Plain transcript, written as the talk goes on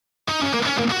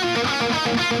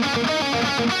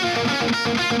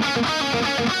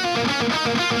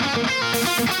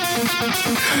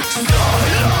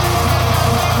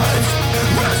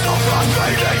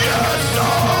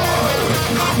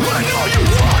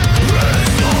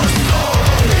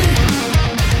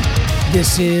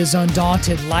This is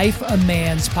Undaunted Life, a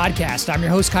Man's Podcast. I'm your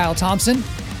host, Kyle Thompson.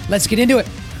 Let's get into it.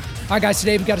 All right, guys,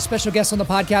 today we've got a special guest on the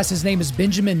podcast. His name is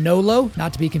Benjamin Nolot,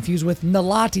 not to be confused with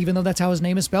Nalat, even though that's how his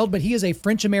name is spelled, but he is a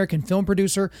French-American film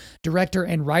producer, director,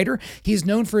 and writer. He is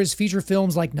known for his feature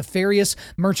films like Nefarious,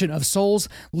 Merchant of Souls,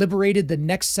 Liberated, The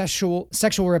Next Sexual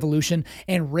Revolution,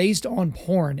 and Raised on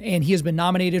Porn, and he has been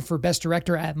nominated for Best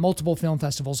Director at multiple film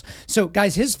festivals. So,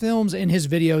 guys, his films and his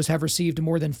videos have received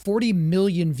more than 40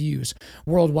 million views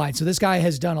worldwide. So this guy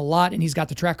has done a lot, and he's got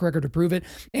the track record to prove it,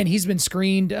 and he's been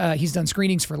screened. He's done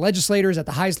screenings for legislators at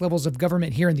the highest levels of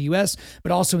government here in the U.S.,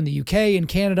 but also in the U.K., in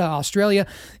Canada, Australia.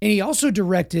 And he also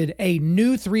directed a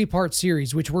new 3-part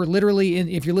series, which we're literally,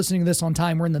 if you're listening to this on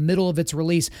time, we're in the middle of its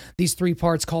release, these 3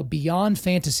 parts called Beyond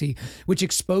Fantasy, which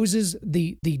exposes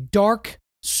the dark,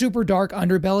 super dark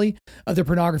underbelly of the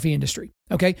pornography industry.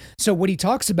 Okay. So what he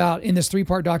talks about in this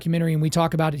 3-part documentary, and we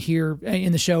talk about it here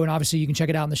in the show, and obviously you can check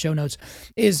it out in the show notes,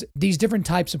 is these different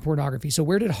types of pornography. So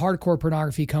where did hardcore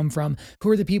pornography come from? Who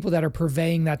are the people that are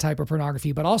purveying that type of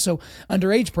pornography, but also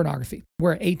underage pornography,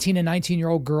 where 18 and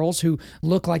 19-year-old girls who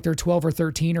look like they're 12 or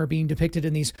 13 are being depicted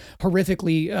in these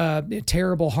horrifically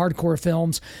terrible hardcore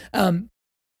films.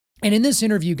 And in this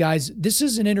interview, guys, this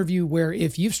is an interview where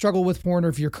if you've struggled with porn or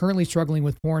if you're currently struggling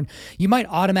with porn, you might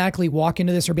automatically walk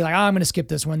into this or be like, I'm going to skip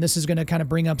this one. This is going to kind of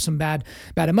bring up some bad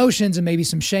emotions and maybe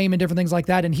some shame and different things like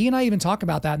that. And he and I even talk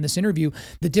about that in this interview,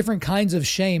 the different kinds of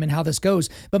shame and how this goes.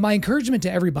 But my encouragement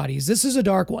to everybody is this is a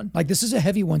dark one. Like, this is a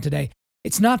heavy one today.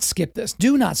 It's not skip this.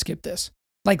 Do not skip this.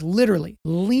 Like, literally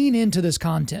lean into this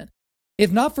content.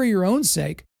 If not for your own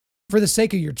sake, for the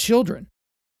sake of your children,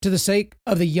 to the sake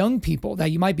of the young people that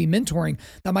you might be mentoring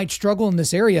that might struggle in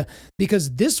this area,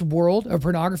 because this world of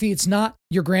pornography, it's not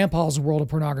your grandpa's world of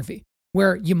pornography,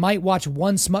 where you might watch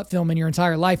one smut film in your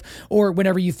entire life, or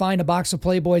whenever you find a box of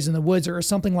Playboys in the woods or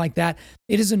something like that.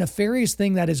 It is a nefarious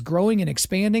thing that is growing and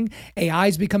expanding. AI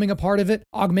is becoming a part of it.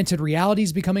 Augmented reality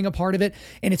is becoming a part of it,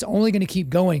 and it's only going to keep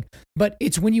going. But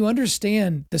it's when you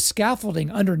understand the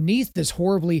scaffolding underneath this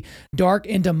horribly dark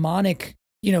and demonic,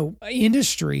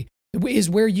 industry, is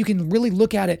where you can really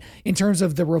look at it in terms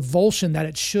of the revulsion that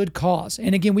it should cause.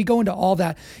 And again, we go into all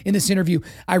that in this interview.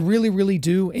 I really, really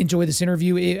do enjoy this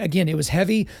interview. It was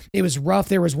heavy. It was rough.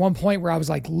 There was one point where I was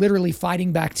like literally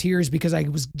fighting back tears because I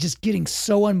was just getting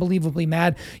so unbelievably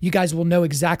mad. You guys will know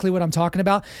exactly what I'm talking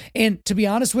about. And to be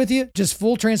honest with you, just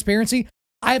full transparency,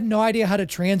 I have no idea how to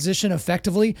transition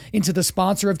effectively into the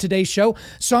sponsor of today's show.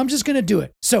 So I'm just going to do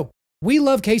it. So we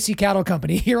love KC Cattle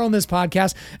Company here on this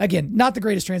podcast. Again, not the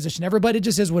greatest transition ever, but it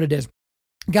just is what it is.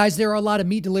 Guys, there are a lot of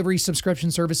meat delivery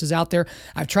subscription services out there.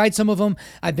 I've tried some of them.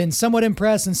 I've been somewhat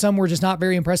impressed, and some were just not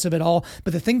very impressive at all.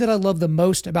 But the thing that I love the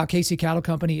most about KC Cattle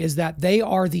Company is that they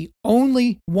are the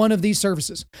only one of these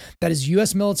services that is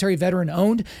U.S. military veteran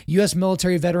owned, U.S.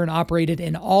 military veteran operated,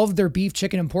 and all of their beef,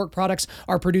 chicken, and pork products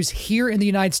are produced here in the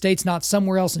United States, not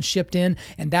somewhere else and shipped in.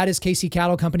 And that is KC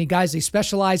Cattle Company. Guys, they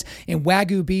specialize in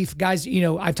Wagyu beef. Guys,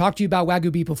 I've talked to you about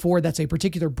Wagyu beef before. That's a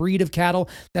particular breed of cattle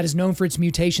that is known for its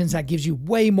mutations that gives you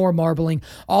way more marbling,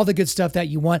 all the good stuff that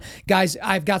you want. Guys,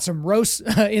 I've got some roasts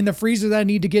in the freezer that I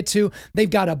need to get to. They've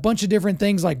got a bunch of different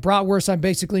things like bratwurst. I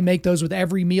basically make those with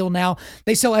every meal now.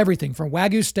 They sell everything from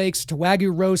Wagyu steaks to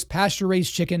Wagyu roast,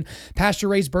 pasture-raised chicken,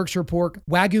 pasture-raised Berkshire pork,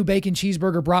 Wagyu bacon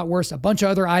cheeseburger bratwurst, a bunch of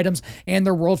other items, and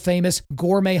their world-famous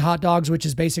gourmet hot dogs, which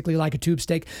is basically like a tube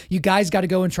steak. You guys got to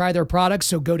go and try their products,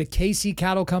 so go to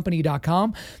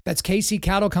kccattlecompany.com. That's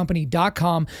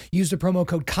kccattlecompany.com. Use the promo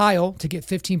code Kyle to get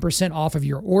 15% off of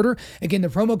your order. Again, the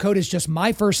promo code is just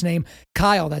my first name,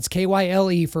 Kyle. That's Kyle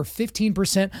for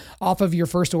 15% off of your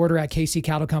first order at KC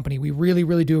Cattle Company. We really,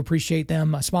 really do appreciate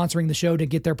them sponsoring the show to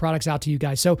get their products out to you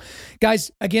guys. So guys,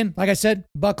 again, like I said,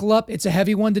 buckle up. It's a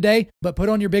heavy one today, but put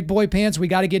on your big boy pants. We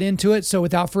got to get into it. So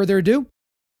without further ado,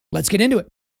 let's get into it.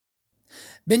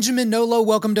 Benjamin Nolot,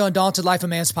 welcome to Undaunted Life, a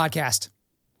Man's Podcast.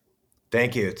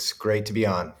 Thank you. It's great to be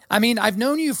on. I mean, I've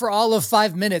known you for all of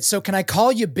 5 minutes, so can I call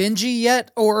you Benji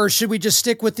yet? Or should we just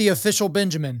stick with the official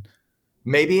Benjamin?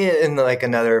 Maybe in like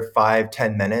another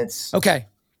 5-10 minutes. Okay.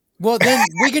 Well, then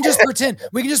we can just pretend.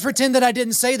 We can just pretend that I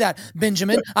didn't say that,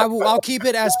 Benjamin. I'll keep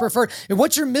it as preferred. And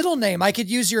what's your middle name? I could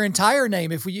use your entire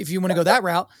name if you want to go that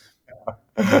route.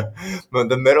 But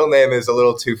the middle name is a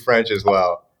little too French as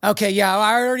well. Okay, yeah,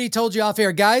 I already told you off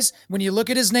air. Guys, when you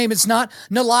look at his name, it's not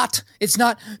Nalat, it's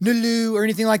not Nulu or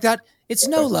anything like that. It's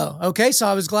Nolo. Okay. So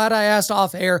I was glad I asked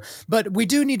off air, but we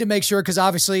do need to make sure, because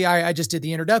obviously I just did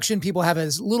the introduction. People have a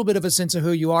little bit of a sense of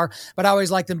who you are, but I always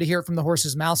like them to hear it from the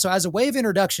horse's mouth. So as a way of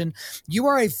introduction, you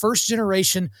are a first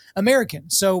generation American.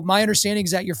 So my understanding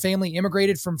is that your family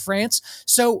immigrated from France.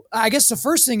 So I guess the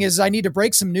first thing is I need to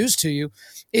break some news to you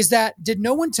is that did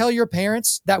no one tell your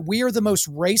parents that we are the most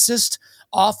racist,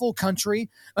 awful country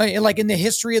like in the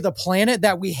history of the planet,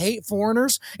 that we hate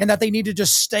foreigners and that they need to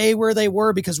just stay where they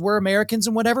were because we're Americans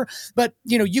and whatever? But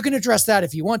you can address that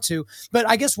if you want to. But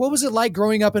I guess, what was it like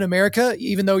growing up in America,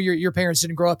 even though your parents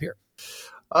didn't grow up here?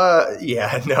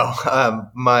 Yeah, no.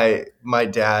 My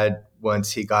dad,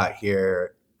 once he got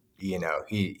here,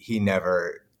 he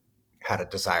never had a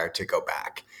desire to go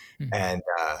back.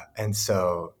 And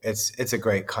so it's a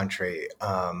great country.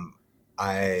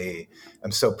 I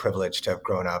am so privileged to have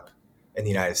grown up in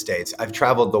the United States. I've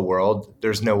traveled the world.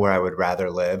 There's nowhere I would rather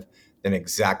live than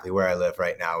exactly where I live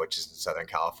right now, which is in Southern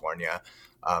California,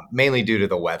 mainly due to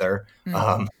the weather,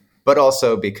 but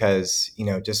also because,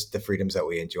 just the freedoms that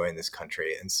we enjoy in this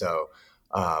country. And so,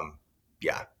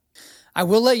 yeah. I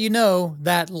will let you know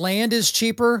that land is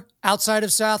cheaper outside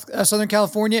of Southern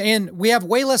California, and we have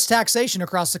way less taxation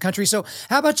across the country. So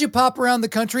how about you pop around the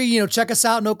country, check us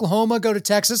out in Oklahoma, go to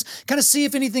Texas, kind of see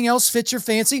if anything else fits your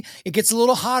fancy. It gets a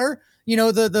little hotter,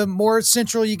 the more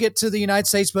central you get to the United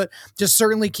States, but just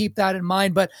certainly keep that in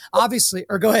mind. But obviously,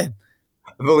 or go ahead.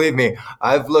 Believe me,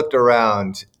 I've looked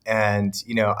around and,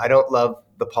 I don't love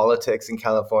the politics in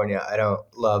California. I don't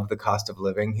love the cost of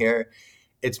living here.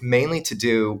 It's mainly to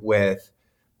do with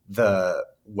the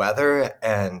weather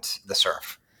and the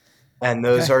surf. And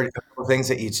those are things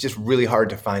that it's just really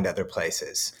hard to find other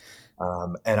places.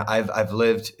 And I've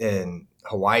lived in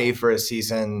Hawaii for a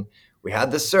season. We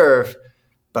had the surf,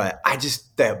 but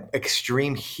the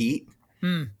extreme heat.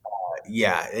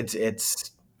 Yeah,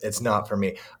 it's not for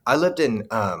me. I lived in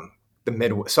the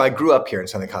Midwest. So I grew up here in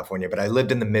Southern California, but I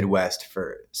lived in the Midwest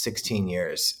for 16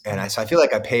 years. And so I feel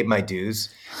like I paid my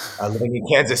dues living in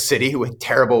Kansas City with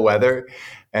terrible weather.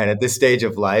 And at this stage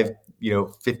of life,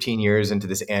 15 years into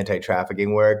this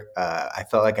anti-trafficking work, I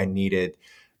felt like I needed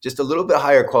just a little bit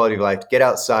higher quality of life, get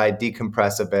outside,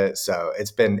 decompress a bit. So it's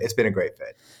been a great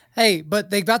fit. Hey, but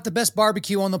they've got the best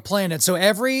barbecue on the planet. So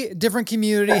every different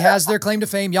community has their claim to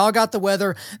fame. Y'all got the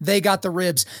weather, they got the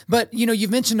ribs. But,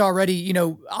 you've mentioned already,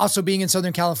 also being in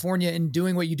Southern California and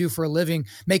doing what you do for a living,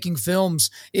 making films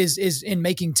is in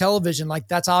making television. Like,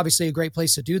 that's obviously a great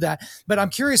place to do that. But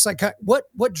I'm curious, like,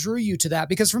 what drew you to that?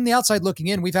 Because from the outside looking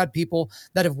in, we've had people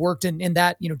that have worked in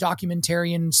that,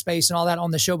 documentarian space and all that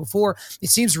on the show before.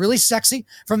 It seems really sexy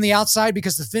from the outside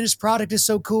because the finished product is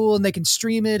so cool and they can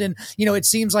stream it. And, it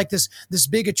seems like this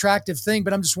big attractive thing,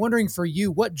 but I'm just wondering for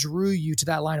you, what drew you to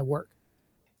that line of work?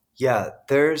 Yeah,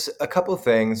 there's a couple of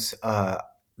things that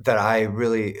I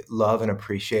really love and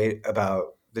appreciate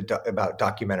about about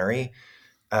documentary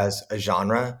as a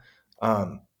genre.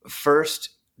 First,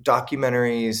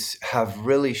 documentaries have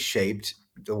really shaped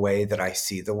the way that I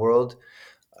see the world.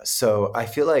 So I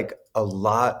feel like a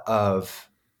lot of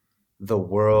the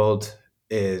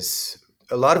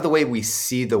way we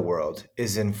see the world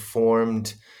is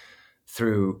informed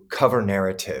through cover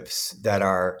narratives that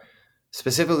are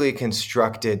specifically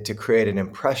constructed to create an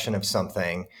impression of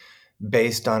something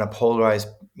based on a polarized,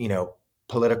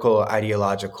 political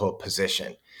ideological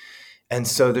position. And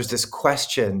so there's this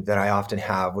question that I often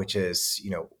have, which is,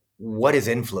 what is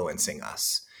influencing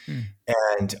us?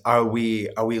 And are we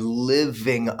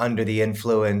living under the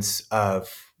influence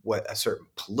of what a certain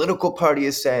political party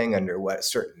is saying, under what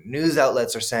certain news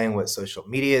outlets are saying, what social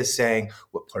media is saying,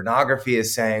 what pornography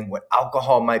is saying, what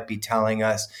alcohol might be telling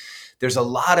us? There's a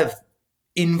lot of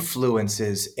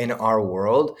influences in our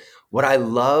world. What I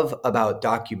love about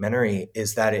documentary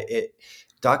is that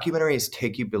documentaries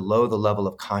take you below the level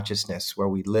of consciousness where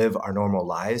we live our normal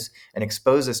lives and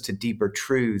expose us to deeper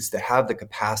truths that have the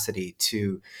capacity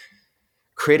to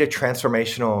create a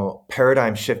transformational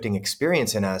paradigm shifting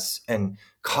experience in us and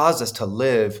cause us to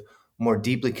live more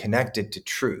deeply connected to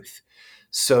truth.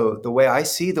 So the way I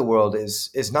see the world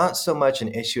is not so much an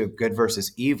issue of good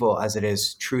versus evil as it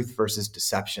is truth versus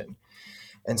deception.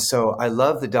 And so I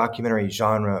love the documentary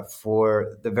genre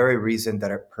for the very reason that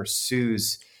it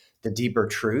pursues the deeper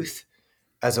truth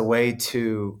as a way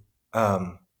to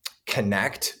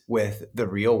connect with the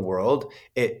real world.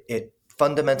 It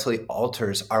fundamentally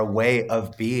alters our way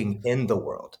of being in the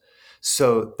world.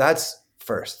 So that's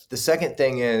first. The second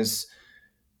thing is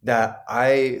that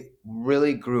I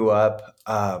really grew up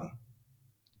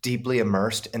deeply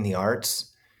immersed in the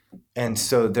arts. And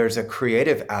so there's a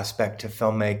creative aspect to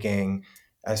filmmaking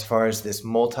as far as this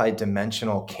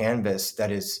multi-dimensional canvas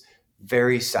that is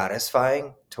very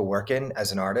satisfying to work in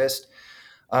as an artist.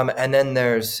 And then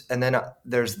there's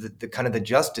the kind of the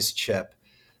justice chip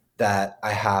that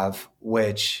I have,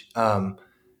 which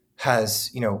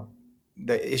has,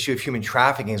 the issue of human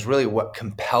trafficking is really what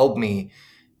compelled me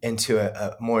into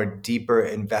a more deeper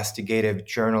investigative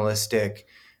journalistic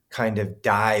kind of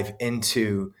dive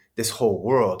into this whole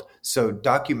world. So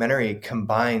documentary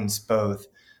combines both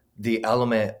the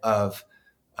element of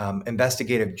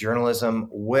investigative journalism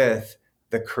with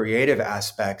the creative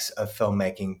aspects of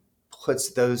filmmaking,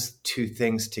 puts those two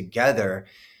things together,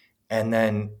 and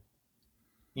then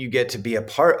you get to be a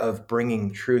part of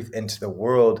bringing truth into the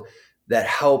world that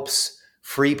helps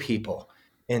free people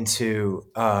into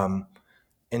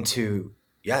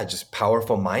just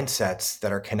powerful mindsets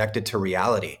that are connected to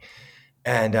reality.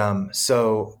 And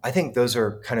so I think those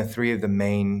are kind of three of the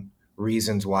main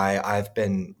reasons why I've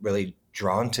been really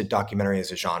drawn to documentary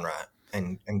as a genre,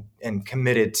 and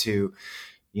committed to,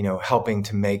 helping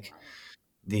to make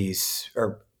these,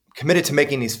 or committed to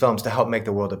making these films to help make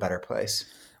the world a better place.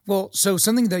 Well, so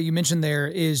something that you mentioned there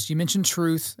is you mentioned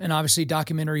truth, and obviously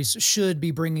documentaries should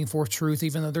be bringing forth truth,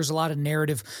 even though there's a lot of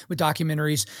narrative with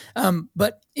documentaries.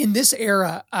 But in this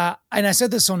era, and I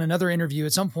said this on another interview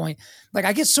at some point, like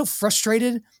I get so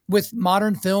frustrated with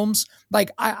modern films. Like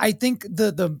I think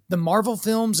the Marvel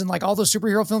films and like all those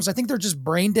superhero films, I think they're just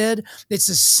brain dead. It's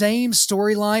the same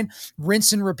storyline,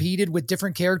 rinse and repeated with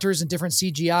different characters and different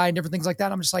CGI and different things like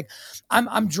that. I'm just like,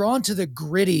 I'm drawn to the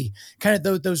gritty kind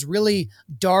of those really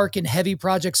dark and heavy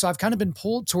projects. So I've kind of been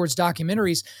pulled towards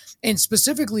documentaries, and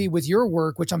specifically with your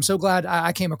work, which I'm so glad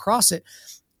I came across it.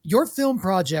 Your film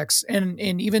projects and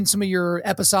even some of your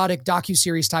episodic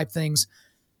docuseries type things,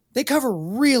 they cover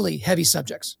really heavy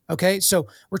subjects. Okay. So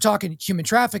we're talking human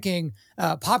trafficking,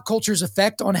 pop culture's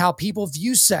effect on how people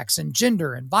view sex and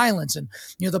gender and violence, and,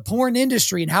 the porn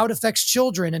industry and how it affects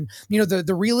children, and,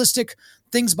 the realistic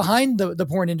things behind the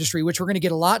porn industry, which we're going to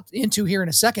get a lot into here in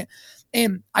a second.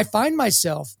 And I find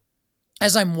myself,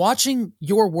 as I'm watching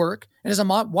your work and as I'm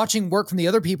watching work from the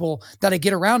other people that I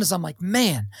get around, is I'm like,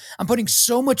 man, I'm putting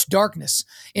so much darkness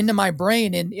into my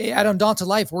brain. And at Undaunted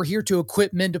Life, we're here to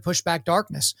equip men to push back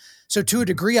darkness. So to a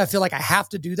degree, I feel like I have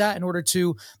to do that in order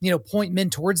to, point men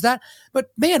towards that.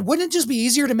 But man, wouldn't it just be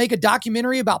easier to make a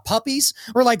documentary about puppies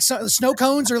or like snow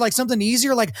cones or like something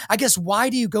easier? Like, I guess, why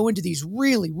do you go into these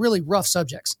really, really rough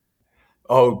subjects?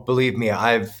 Oh, believe me,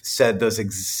 I've said those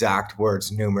exact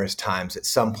words numerous times. At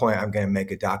some point, I'm going to make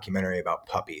a documentary about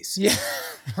puppies. Yeah,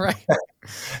 right.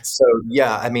 So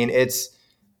yeah, I mean, it's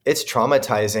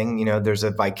traumatizing. There's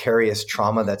a vicarious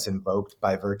trauma that's invoked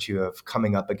by virtue of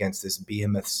coming up against this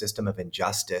behemoth system of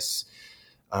injustice,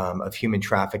 of human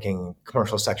trafficking,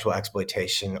 commercial sexual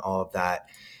exploitation, all of that,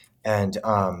 and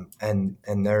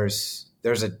there's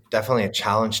definitely a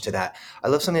challenge to that. I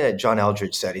love something that John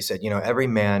Eldridge said. He said, every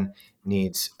man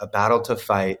needs a battle to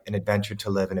fight, an adventure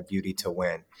to live, and a beauty to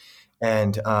win.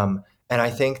 And I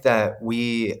think that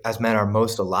we as men are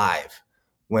most alive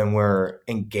when we're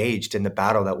engaged in the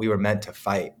battle that we were meant to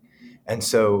fight. And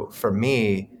so for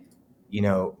me,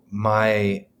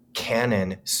 my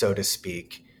canon, so to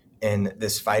speak, in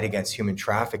this fight against human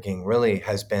trafficking really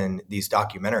has been these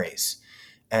documentaries.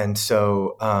 And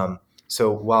so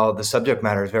while the subject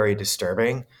matter is very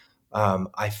disturbing,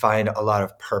 I find a lot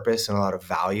of purpose and a lot of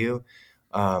value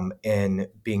in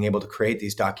being able to create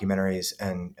these documentaries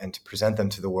and to present them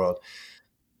to the world.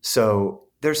 So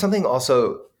there's something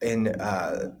also in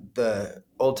the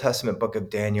Old Testament book of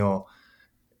Daniel.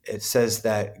 It says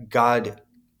that God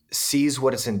sees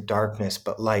what is in darkness,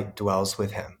 but light dwells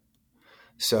with him.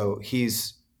 So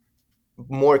he's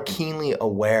more keenly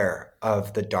aware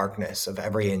of the darkness of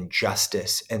every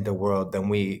injustice in the world than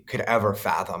we could ever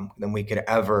fathom, than we could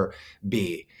ever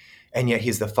be. And yet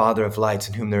he's the Father of lights,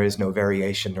 in whom there is no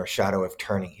variation nor shadow of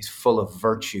turning. He's full of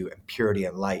virtue and purity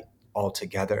and light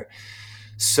altogether.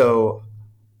 So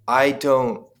I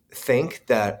don't think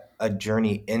that a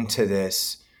journey into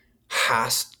this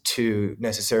has to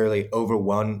necessarily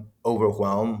overwhelm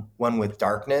one with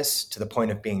darkness to the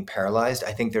point of being paralyzed.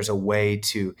 I think there's a way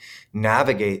to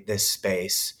navigate this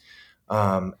space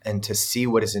and to see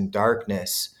what is in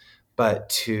darkness, but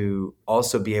to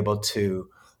also be able to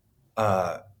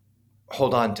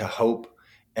hold on to hope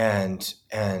and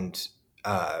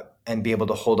be able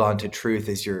to hold on to truth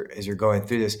as you're going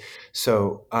through this.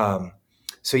 So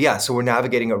we're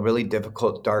navigating a really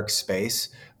difficult, dark space,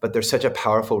 but there's such a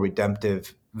powerful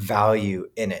redemptive value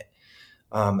in it.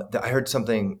 I heard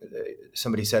somebody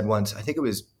said once, I think it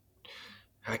was,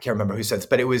 I can't remember who said this,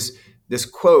 but it was this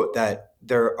quote that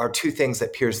there are two things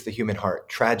that pierce the human heart: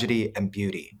 tragedy and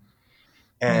beauty.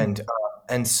 And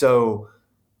so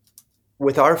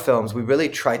with our films, we really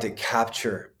try to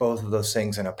capture both of those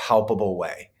things in a palpable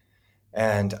way.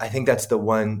 And I think that's the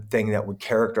one thing that would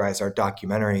characterize our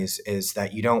documentaries, is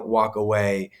that you don't walk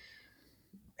away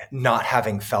not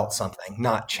having felt something,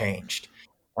 not changed.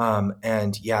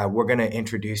 And yeah, we're going to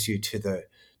introduce you to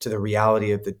the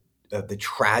reality of the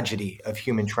tragedy of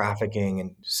human trafficking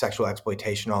and sexual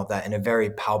exploitation, all of that, in a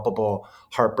very palpable,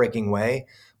 heartbreaking way.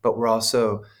 But we're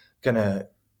also going to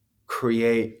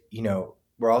create,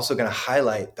 we're also going to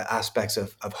highlight the aspects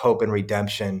of hope and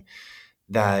redemption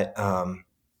that,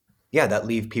 that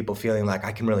leave people feeling like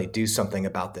I can really do something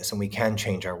about this and we can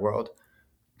change our world.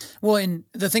 Well, and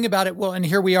the thing about it, and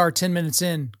here we are 10 minutes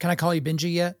in. Can I call you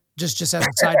Benji yet? Just as a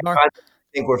sidebar. I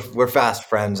think we're fast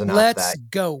friends enough. Let's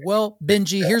go. Well,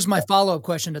 Benji, here's my follow-up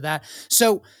question to that.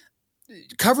 So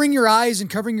covering your eyes and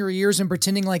covering your ears and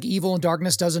pretending like evil and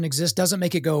darkness doesn't exist doesn't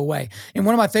make it go away. And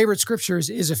one of my favorite scriptures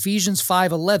is Ephesians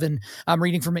 5:11. I'm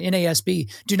reading from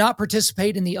NASB. Do not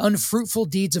participate in the unfruitful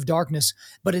deeds of darkness,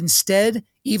 but instead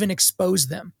even expose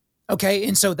them. Okay.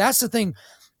 And so that's the thing.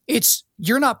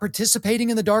 You're not participating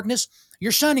in the darkness.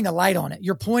 You're shining a light on it.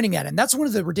 You're pointing at it. And that's one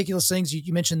of the ridiculous things.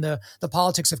 You mentioned the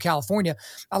politics of California.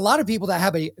 A lot of people that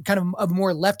have a kind of a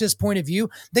more leftist point of view,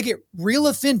 they get real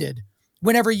offended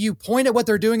whenever you point at what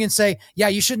they're doing and say, yeah,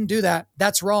 you shouldn't do that.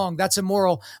 That's wrong. That's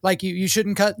immoral. Like you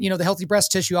shouldn't cut, the healthy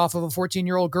breast tissue off of a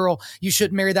 14-year-old girl. You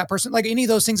shouldn't marry that person. Like any of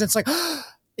those things. It's like,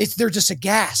 they're just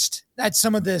aghast at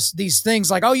some of these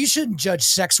things, like, oh, you shouldn't judge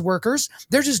sex workers.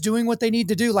 They're just doing what they need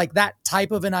to do. Like that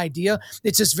type of an idea.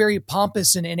 It's this very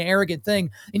pompous and arrogant thing.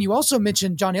 And you also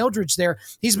mentioned John Eldredge there.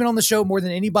 He's been on the show more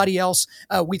than anybody else.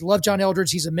 We love John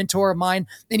Eldredge. He's a mentor of mine.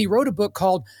 And he wrote a book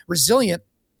called Resilient.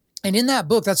 And in that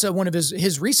book, that's one of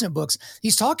his recent books,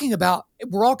 he's talking about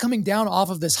we're all coming down off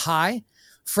of this high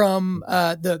from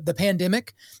the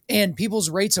pandemic, and people's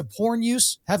rates of porn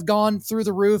use have gone through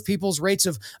the roof. People's rates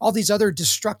of all these other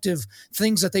destructive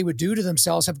things that they would do to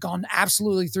themselves have gone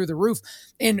absolutely through the roof.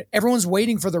 And everyone's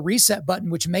waiting for the reset button,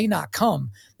 which may not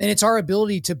come. And it's our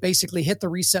ability to basically hit the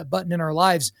reset button in our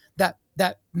lives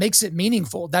that makes it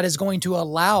meaningful, that is going to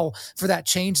allow for that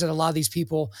change that a lot of these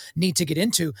people need to get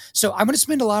into. So I'm going to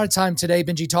spend a lot of time today,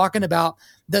 Benji, talking about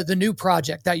the new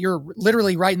project that you're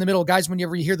literally right in the middle. Guys,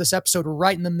 whenever you hear this episode, we're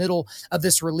right in the middle of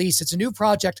this release. It's a new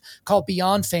project called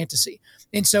Beyond Fantasy.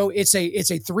 And so it's a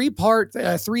 3-part,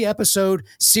 3-episode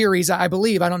series, I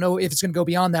believe. I don't know if it's going to go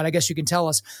beyond that. I guess you can tell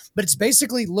us. But it's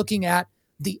basically looking at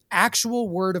the actual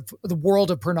the world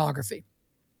of pornography.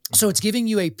 So it's giving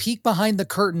you a peek behind the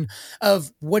curtain of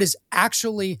what is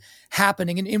actually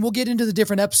happening. And we'll get into the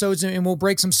different episodes and we'll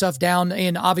break some stuff down.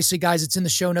 And obviously, guys, it's in the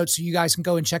show notes, so you guys can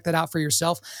go and check that out for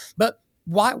yourself. But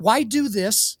why do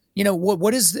this?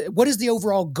 What is the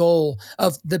overall goal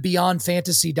of the Beyond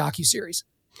Fantasy docuseries?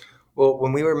 Well,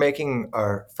 when we were making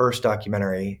our first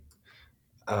documentary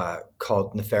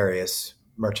called Nefarious,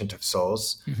 Merchant of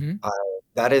Souls,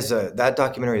 that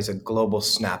documentary is a global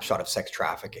snapshot of sex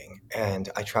trafficking. And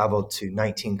I traveled to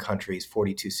 19 countries,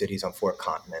 42 cities on 4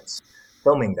 continents,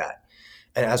 filming that.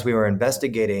 And as we were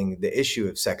investigating the issue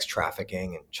of sex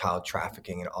trafficking and child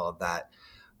trafficking and all of that,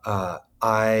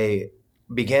 I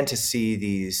began to see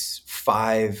these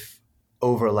 5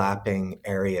 overlapping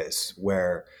areas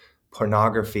where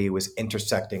pornography was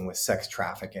intersecting with sex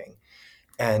trafficking.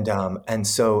 And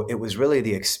so it was really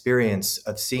the experience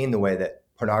of seeing the way that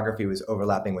pornography was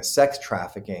overlapping with sex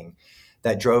trafficking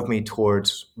that drove me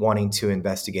towards wanting to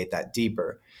investigate that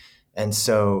deeper. And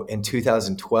so in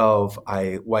 2012,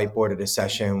 I whiteboarded a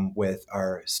session with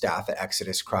our staff at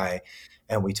Exodus Cry,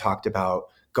 and we talked about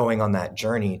going on that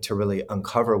journey to really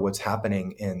uncover what's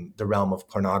happening in the realm of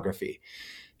pornography.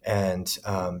 And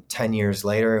 10 years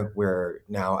later, we're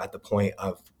now at the point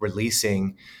of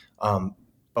releasing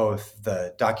both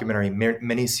the documentary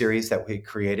miniseries that we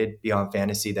created, Beyond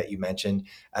Fantasy, that you mentioned,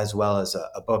 as well as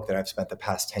a book that I've spent the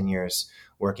past 10 years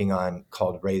working on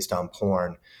called Raised on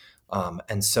Porn.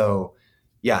 So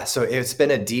it's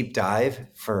been a deep dive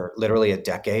for literally a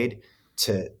decade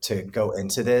to go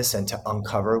into this and to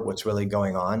uncover what's really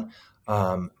going on.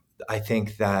 I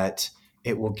think that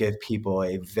it will give people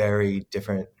a very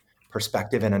different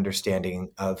perspective and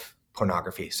understanding of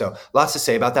pornography. So lots to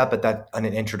say about that, but that in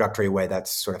an introductory way, that's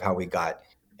sort of how we got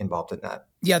involved in that.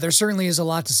 Yeah, there certainly is a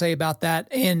lot to say about that.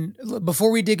 And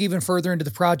before we dig even further into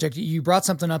the project, you brought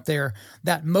something up there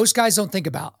that most guys don't think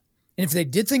about. And if they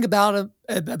did think about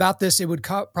this, it would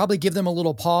probably give them a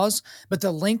little pause, but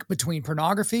the link between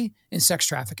pornography and sex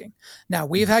trafficking. Now,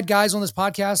 we've had guys on this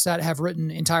podcast that have written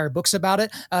entire books about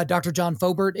it. Dr. John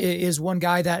Fobert is one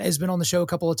guy that has been on the show a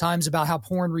couple of times about how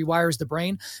porn rewires the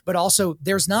brain, but also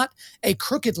there's not a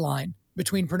crooked line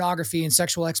between pornography and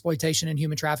sexual exploitation and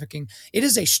human trafficking. It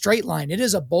is a straight line. It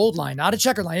is a bold line, not a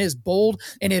checker line. It is bold,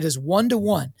 and it is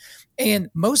 1-to-1. And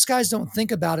most guys don't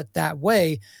think about it that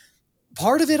way.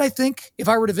 Part of it, I think, if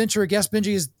I were to venture a guess,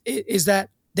 Benji, is that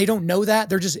they don't know that.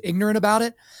 They're just ignorant about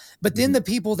it. But then the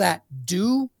people that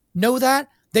do know that,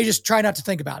 they just try not to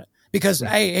think about it because,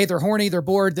 hey, they're horny, they're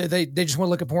bored, they just want to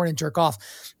look at porn and jerk off.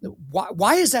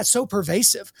 Why is that so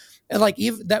pervasive? And like,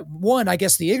 even that one, I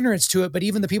guess the ignorance to it, but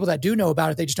even the people that do know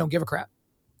about it, they just don't give a crap.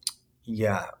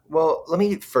 Yeah. Well, let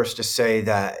me first just say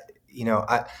that,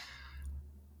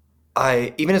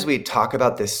 I even as we talk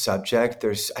about this subject,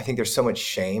 I think there's so much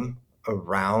shame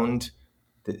around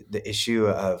the issue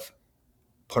of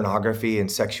pornography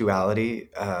and sexuality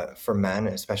for men,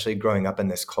 especially growing up in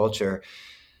this culture.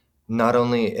 Not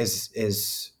only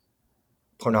is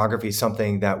pornography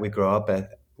something that we grow up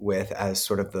with as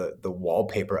sort of the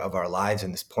wallpaper of our lives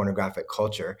in this pornographic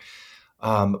culture,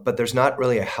 but there's not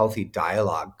really a healthy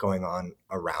dialogue going on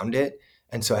around it.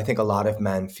 And so I think a lot of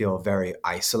men feel very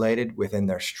isolated within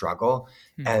their struggle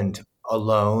and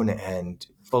alone and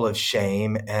full of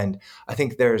shame. And I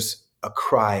think there's a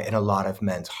cry in a lot of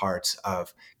men's hearts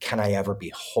of, can I ever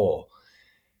be whole?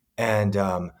 And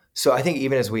so I think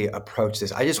even as we approach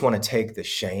this, I just want to take the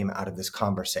shame out of this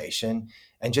conversation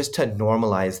and just to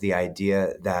normalize the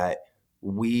idea that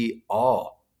we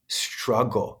all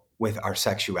struggle with our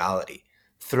sexuality.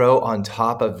 Throw on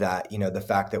top of that, the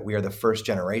fact that we are the first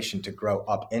generation to grow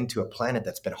up into a planet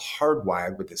that's been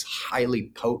hardwired with this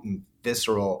highly potent,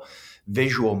 visceral,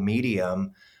 visual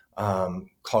medium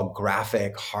called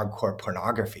graphic, hardcore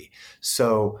pornography.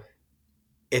 So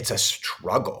it's a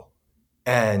struggle.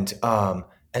 And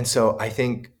so I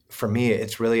think for me,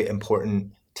 it's really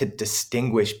important to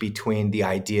distinguish between the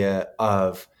idea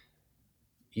of,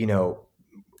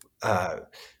 how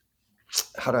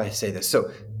do I say this?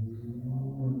 So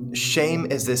shame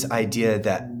is this idea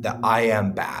that I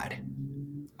am bad.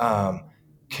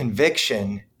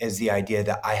 Conviction is the idea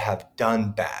that I have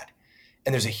done bad.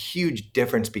 And there's a huge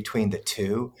difference between the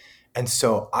two. And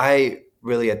so I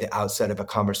really, at the outset of a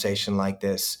conversation like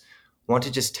this, want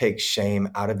to just take shame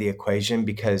out of the equation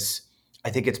because I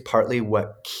think it's partly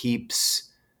what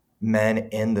keeps men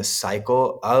in the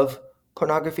cycle of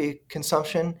pornography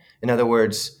consumption. In other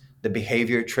words, the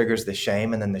behavior triggers the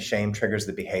shame and then the shame triggers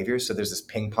the behavior. So there's this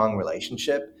ping pong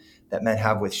relationship that men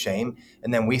have with shame.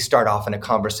 And then we start off in a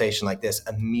conversation like this,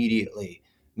 immediately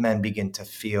men begin to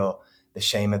feel the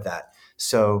shame of that.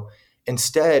 So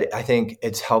instead, I think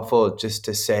it's helpful just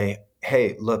to say,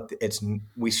 hey, look,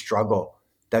 we struggle.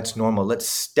 That's normal. Let's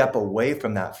step away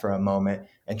from that for a moment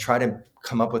and try to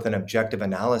come up with an objective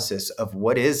analysis of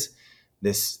what is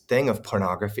this thing of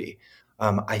pornography.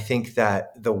 I think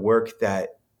that the work that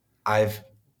I've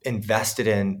invested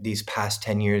in these past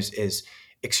 10 years is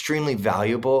extremely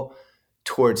valuable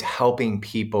towards helping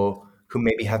people who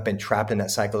maybe have been trapped in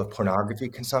that cycle of pornography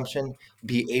consumption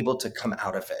be able to come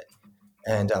out of it.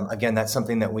 And again, that's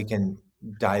something that we can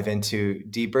dive into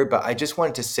deeper. But I just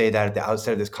wanted to say that at the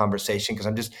outset of this conversation, because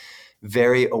I'm just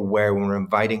very aware when we're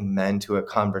inviting men to a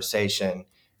conversation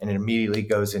and it immediately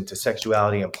goes into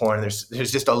sexuality and porn. There's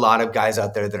just a lot of guys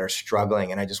out there that are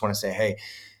struggling. And I just want to say, hey,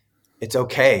 it's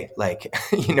okay. Like,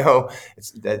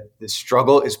 it's that the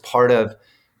struggle is part of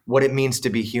what it means to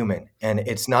be human. And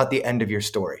it's not the end of your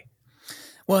story.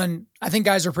 Well, and I think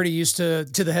guys are pretty used to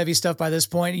the heavy stuff by this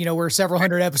point. We're several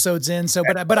hundred episodes in. So,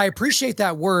 but I appreciate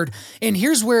that word. And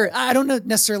here's where I don't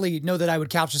necessarily know that I would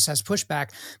couch this as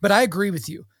pushback, but I agree with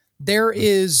you. There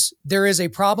is a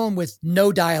problem with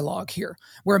no dialogue here,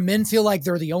 where men feel like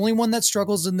they're the only one that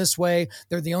struggles in this way.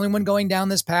 They're the only one going down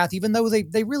this path, even though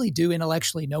they really do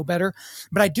intellectually know better.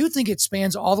 But I do think it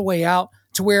spans all the way out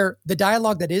to where the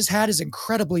dialogue that is had is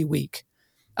incredibly weak.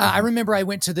 I remember I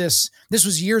went to this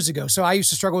was years ago. So I used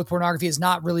to struggle with pornography. It's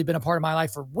not really been a part of my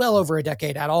life for well over a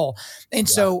decade at all. And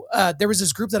so there was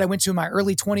this group that I went to in my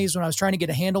early 20s when I was trying to get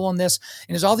a handle on this.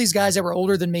 And there's all these guys that were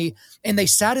older than me, and they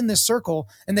sat in this circle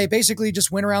and they basically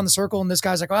just went around the circle. And this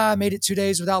guy's like, I made it 2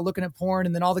 days without looking at porn.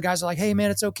 And then all the guys are like, hey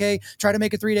man, it's okay. Try to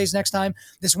make it 3 days next time.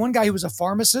 This one guy who was a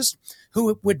pharmacist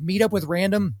who would meet up with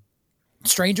random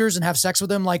strangers and have sex with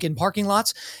them, like in parking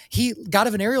lots, he got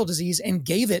a venereal disease and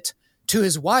gave it to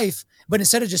his wife, but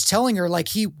instead of just telling her, like,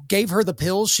 he gave her the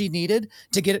pills she needed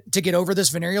to get over this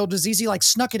venereal disease, he like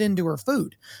snuck it into her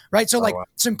food, right? So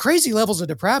some crazy levels of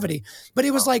depravity. But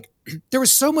it was like there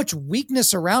was so much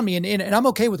weakness around me, and I'm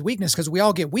okay with weakness because we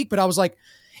all get weak. But I was like,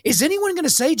 is anyone going to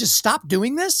say just stop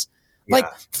doing this? Yeah. Like,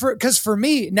 because for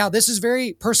me now, this is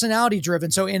very personality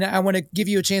driven. So, and I want to give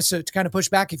you a chance to kind of push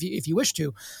back if you wish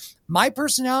to. My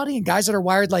personality and guys that are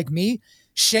wired like me,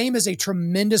 shame is a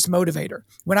tremendous motivator.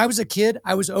 When I was a kid,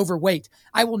 I was overweight.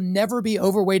 I will never be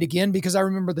overweight again because I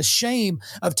remember the shame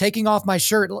of taking off my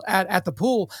shirt at the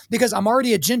pool because I'm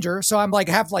already a ginger. So I'm like,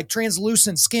 have like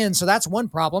translucent skin. So that's one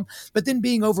problem. But then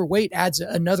being overweight adds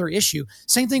another issue.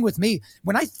 Same thing with me.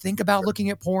 When I think about looking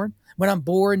at porn, when I'm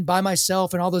bored and by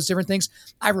myself and all those different things,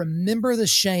 I remember the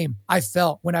shame I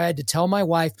felt when I had to tell my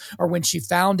wife or when she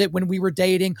found it when we were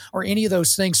dating or any of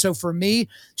those things. So for me,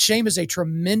 shame is a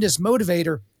tremendous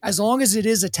motivator as long as it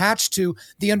is attached to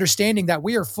the understanding that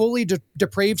we are fully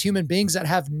depraved human beings that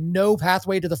have no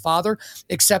pathway to the Father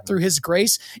except through his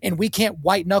grace. And we can't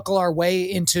white knuckle our way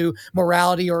into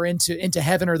morality or into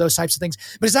heaven or those types of things.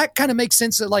 But does that kind of make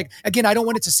sense? That, like, again, I don't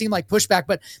want it to seem like pushback,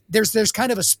 but there's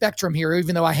kind of a spectrum here,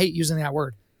 even though I hate using that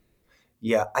word.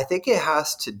 Yeah, I think it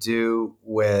has to do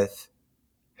with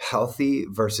healthy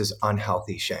versus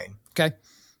unhealthy shame. Okay.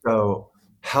 So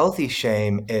healthy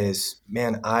shame is,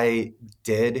 man, I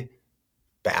did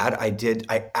bad.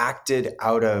 I acted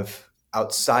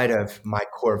outside of my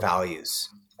core values.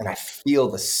 And I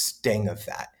feel the sting of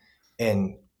that.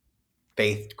 In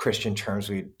faith Christian terms,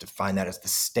 we define that as the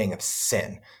sting of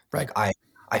sin. Right. Like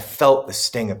I felt the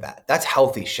sting of that. That's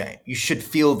healthy shame. You should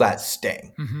feel that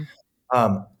sting.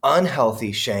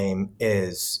 Unhealthy shame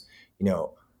is,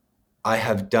 I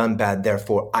have done bad,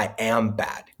 therefore I am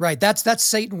bad. Right. That's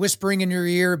Satan whispering in your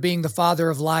ear, being the father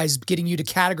of lies, getting you to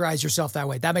categorize yourself that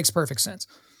way. That makes perfect sense.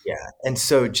 Yeah. And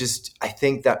so I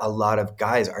think that a lot of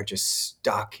guys are just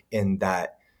stuck in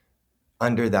that,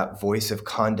 under that voice of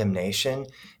condemnation.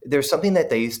 There's something that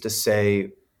they used to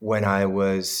say when I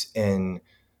was in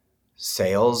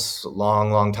sales a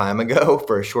long, long time ago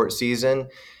for a short season.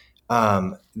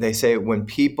 They say when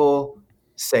people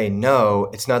say no,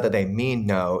 it's not that they mean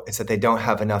no, it's that they don't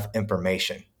have enough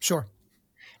information. Sure.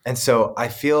 And so I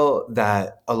feel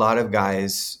that a lot of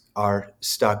guys are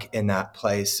stuck in that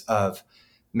place of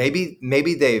maybe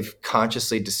they've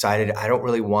consciously decided, I don't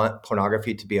really want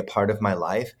pornography to be a part of my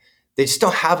life. They just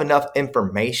don't have enough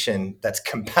information that's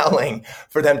compelling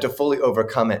for them to fully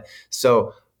overcome it.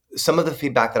 So some of the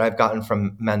feedback that I've gotten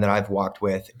from men that I've walked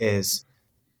with is,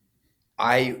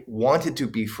 I wanted to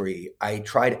be free. I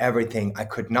tried everything. I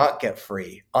could not get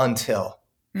free until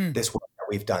this work that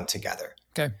we've done together.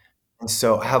 Okay. And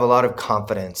so I have a lot of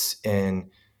confidence in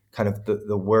kind of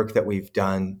the work that we've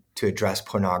done to address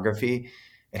pornography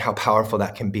and how powerful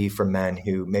that can be for men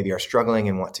who maybe are struggling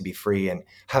and want to be free and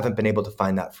haven't been able to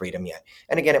find that freedom yet.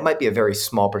 And again, it might be a very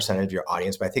small percentage of your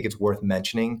audience, but I think it's worth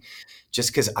mentioning just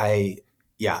because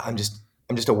I'm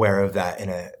just aware of that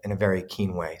in a very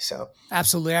keen way. So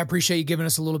absolutely. I appreciate you giving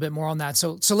us a little bit more on that.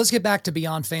 So let's get back to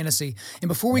Beyond Fantasy. And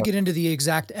before we get into the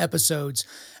exact episodes,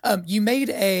 you made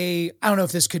I don't know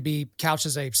if this could be couched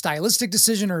as a stylistic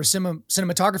decision or a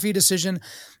cinematography decision.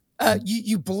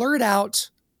 You blurred out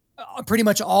pretty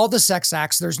much all the sex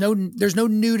acts. There's no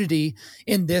nudity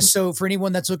in this. So for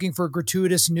anyone that's looking for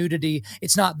gratuitous nudity,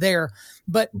 it's not there,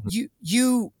 but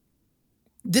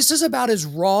this is about as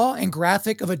raw and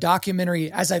graphic of a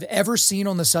documentary as I've ever seen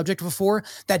on the subject before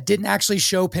that didn't actually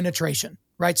show penetration,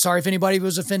 right? Sorry if anybody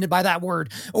was offended by that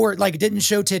word, or like didn't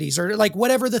show titties, or like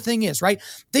whatever the thing is, right?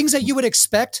 Things that you would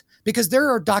expect, because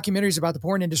there are documentaries about the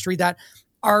porn industry that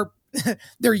are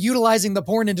they're utilizing the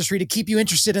porn industry to keep you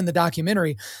interested in the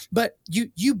documentary, but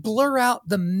you blur out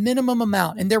the minimum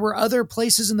amount. And there were other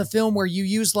places in the film where you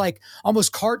used like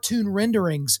almost cartoon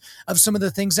renderings of some of the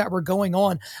things that were going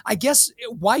on. I guess,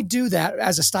 why do that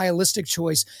as a stylistic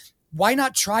choice? Why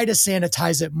not try to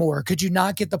sanitize it more? Could you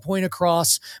not get the point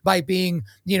across by being,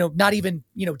 not even,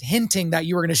 hinting that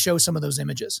you were going to show some of those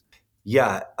images?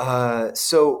 Yeah.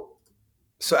 So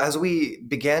as we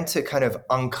began to kind of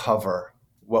uncover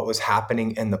what was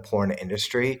happening in the porn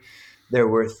industry, there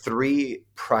were three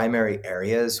primary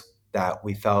areas that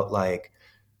we felt like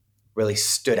really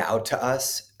stood out to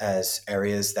us as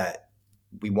areas that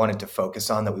we wanted to focus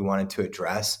on, that we wanted to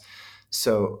address.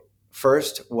 So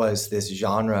first was this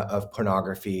genre of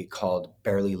pornography called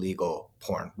barely legal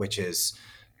porn, which is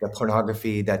the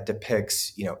pornography that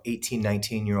depicts, 18,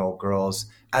 19-year-old girls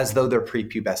as though they're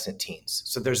prepubescent teens.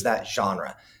 So there's that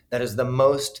genre. That is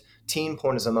teen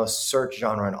porn is the most searched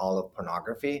genre in all of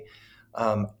pornography.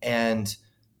 And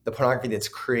the pornography that's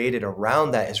created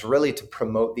around that is really to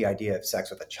promote the idea of sex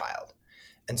with a child.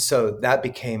 And so that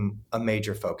became a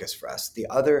major focus for us. The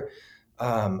other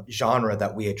genre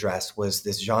that we addressed was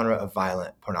this genre of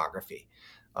violent pornography.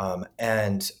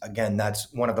 And again,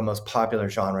 that's one of the most popular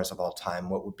genres of all time,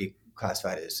 what would be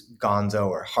classified as gonzo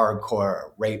or hardcore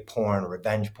or rape porn,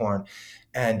 revenge porn.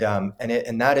 And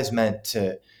that is meant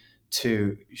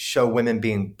to show women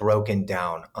being broken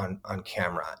down on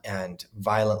camera and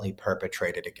violently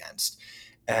perpetrated against.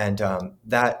 And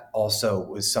that also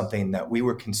was something that we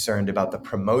were concerned about, the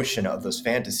promotion of those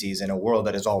fantasies in a world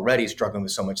that is already struggling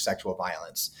with so much sexual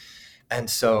violence. And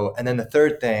then the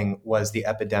third thing was the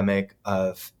epidemic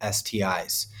of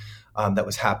STIs that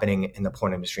was happening in the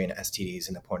porn industry and STDs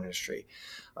in the porn industry.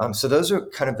 So those are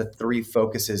kind of the three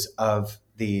focuses of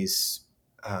these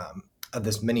of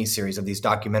this mini series, of these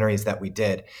documentaries that we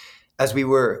did. As we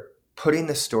were putting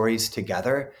the stories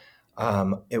together,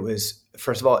 it was,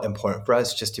 first of all, important for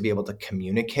us just to be able to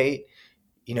communicate,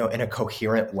 in a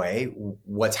coherent way,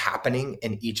 what's happening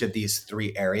in each of these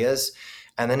three areas.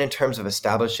 And then in terms of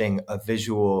establishing a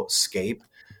visual scape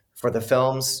for the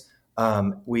films,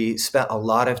 we spent a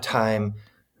lot of time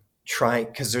trying,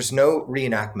 because there's no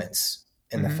reenactments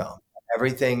in the film.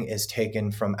 Everything is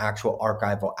taken from actual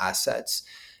archival assets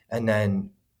and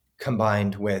then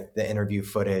combined with the interview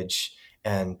footage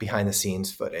and behind the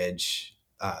scenes footage,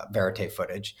 verite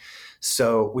footage.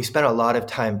 So we spent a lot of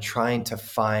time trying to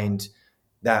find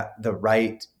the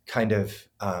right kind of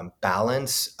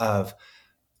balance of,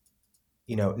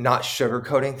 not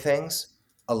sugarcoating things,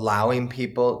 allowing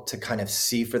people to kind of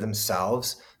see for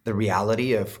themselves the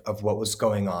reality of what was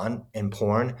going on in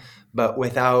porn, but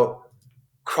without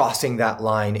crossing that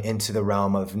line into the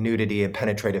realm of nudity and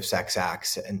penetrative sex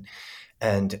acts.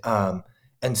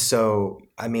 And so,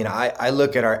 I mean, I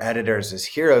look at our editors as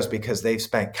heroes because they've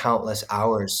spent countless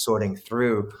hours sorting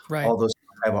through all those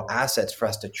archival assets for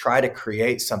us to try to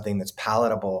create something that's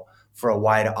palatable for a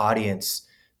wide audience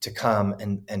to come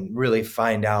and really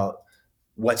find out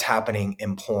what's happening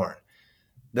in porn.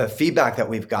 The feedback that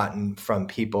we've gotten from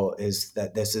people is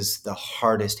that this is the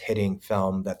hardest hitting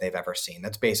film that they've ever seen.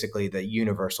 That's basically the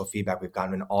universal feedback we've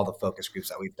gotten in all the focus groups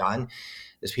that we've done,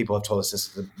 is people have told us this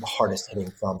is the hardest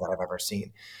hitting film that I've ever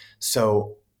seen.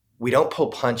 So we don't pull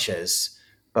punches,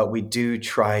 but we do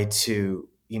try to,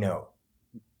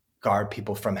 guard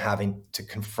people from having to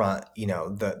confront,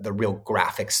 the real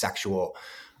graphic sexual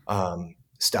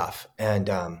stuff.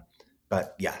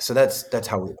 But yeah, so that's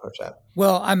how we approach that.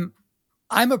 Well,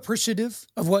 I'm appreciative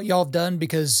of what y'all have done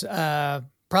because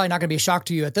probably not going to be a shock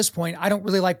to you at this point. I don't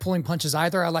really like pulling punches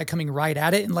either. I like coming right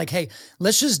at it and like, hey,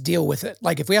 let's just deal with it.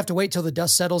 Like if we have to wait till the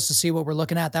dust settles to see what we're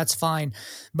looking at, that's fine.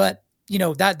 But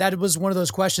that was one of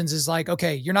those questions is like,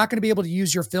 okay, you're not going to be able to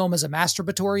use your film as a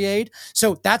masturbatory aid.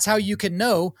 So that's how you can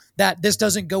know that this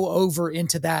doesn't go over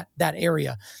into that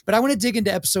area. But I want to dig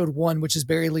into episode 1, which is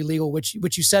Barely Legal, which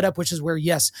you set up, which is where,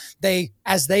 yes,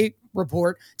 as they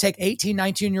report, take 18,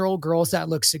 19-year-old girls that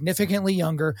look significantly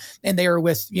younger, and they are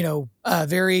with,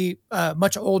 very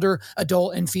much older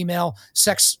adult and female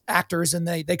sex actors, and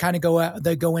they kind of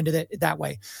go into that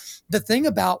way. The thing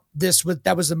about this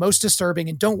that was the most disturbing,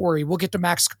 and don't worry, we'll get to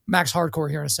Max Hardcore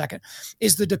here in a second,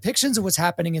 is the depictions of what's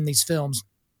happening in these films.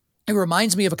 It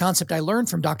reminds me of a concept I learned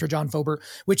from Dr. John Fober,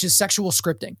 which is sexual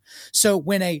scripting. So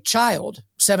when a child,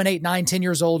 7, 8, 9, 10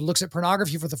 years old, looks at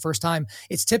pornography for the first time,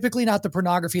 it's typically not the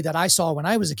pornography that I saw when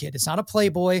I was a kid. It's not a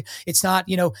Playboy. It's not,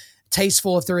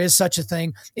 tasteful, if there is such a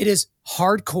thing. It is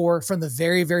hardcore from the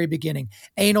very, very beginning.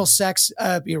 Anal sex,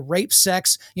 rape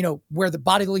sex, where the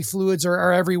bodily fluids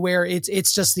are everywhere.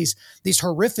 It's just these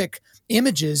horrific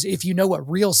images if you know what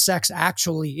real sex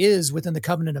actually is within the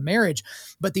covenant of marriage.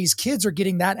 But these kids are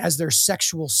getting that as their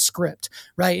sexual script,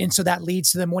 right? And so that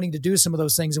leads to them wanting to do some of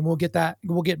those things. And we'll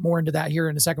get more into that here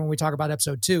in a second when we talk about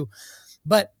episode 2.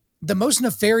 But the most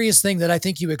nefarious thing that I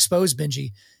think you expose,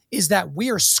 Benji, is that we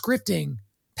are scripting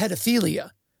pedophilia.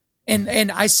 And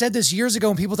I said this years ago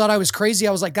and people thought I was crazy.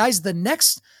 I was like, guys, the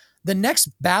next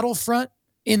battlefront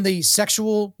in the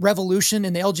sexual revolution,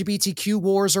 in the LGBTQ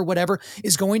wars or whatever,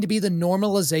 is going to be the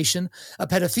normalization of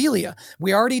pedophilia.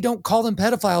 We already don't call them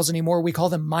pedophiles anymore. We call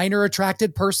them minor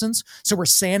attracted persons. So we're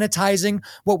sanitizing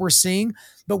what we're seeing.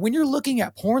 But when you're looking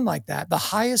at porn like that, the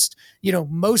highest,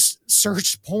 most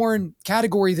searched porn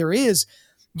category there is,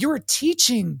 you're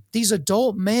teaching these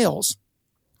adult males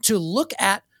to look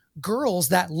at girls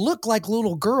that look like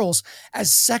little girls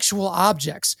as sexual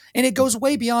objects. And it goes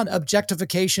way beyond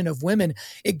objectification of women.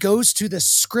 It goes to the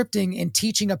scripting and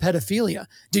teaching of pedophilia.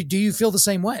 Do you feel the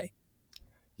same way?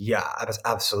 Yeah,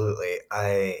 absolutely.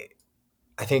 I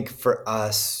think for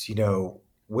us,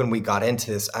 when we got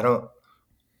into this,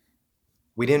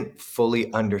 we didn't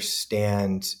fully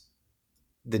understand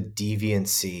the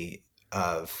deviancy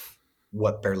of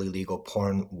what Barely Legal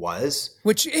porn was.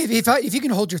 Which, if you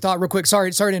can hold your thought real quick, sorry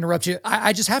to interrupt you.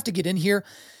 I just have to get in here.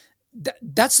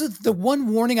 That's the one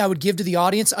warning I would give to the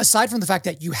audience, aside from the fact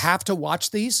that you have to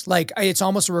watch these, like it's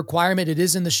almost a requirement. It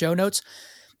is in the show notes,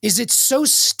 is it's so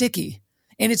sticky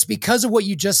And it's because of what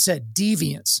you just said,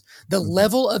 deviance. The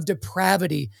level of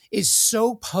depravity is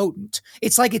so potent.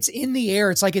 It's like it's in the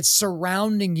air. It's like it's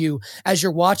surrounding you as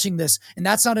you're watching this. And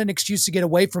that's not an excuse to get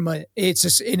away from it. It's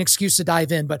just an excuse to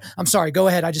dive in. But I'm sorry, go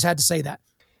ahead. I just had to say that.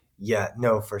 Yeah,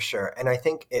 no, for sure. And I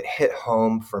think it hit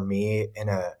home for me in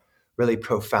a really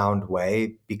profound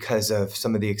way because of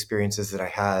some of the experiences that I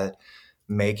had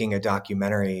making a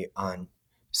documentary on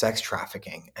sex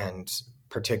trafficking, and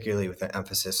particularly with an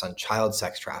emphasis on child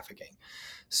sex trafficking.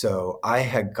 So I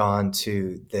had gone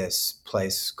to this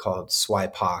place called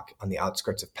Swaipak on the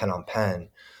outskirts of Phnom Penh,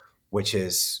 which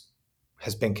has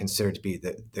been considered to be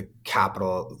the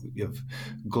capital of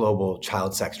global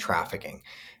child sex trafficking.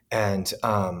 And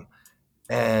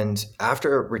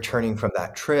after returning from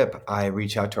that trip, I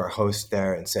reached out to our host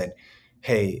there and said,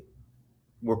 "Hey,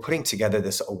 we're putting together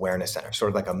this awareness center, sort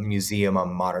of like a museum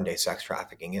on modern day sex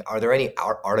trafficking. Are there any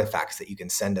artifacts that you can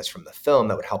send us from the film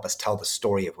that would help us tell the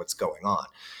story of what's going on?"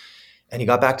 And he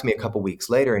got back to me a couple weeks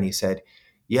later and he said,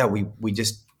 "Yeah, we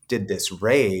just did this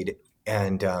raid,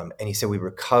 and he said we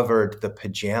recovered the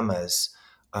pajamas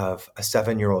of a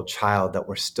 7-year-old child that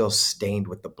were still stained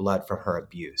with the blood from her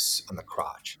abuse on the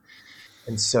crotch."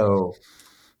 And so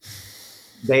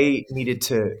they needed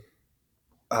to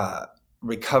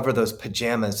recover those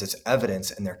pajamas as evidence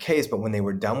in their case. But when they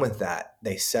were done with that,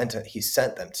 he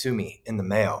sent them to me in the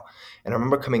mail. And I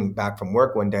remember coming back from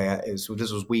work one day, this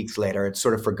was weeks later, I'd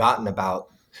sort of forgotten about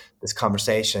this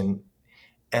conversation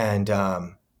and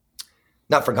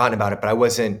not forgotten about it, but it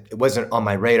wasn't on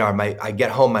my radar. I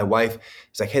get home, my wife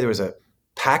is like, "Hey, there was a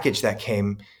package that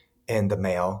came in the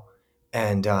mail."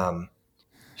 And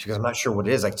she goes, "I'm not sure what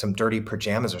it is, like some dirty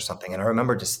pajamas or something." And I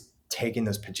remember just taking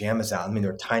those pajamas out. I mean, they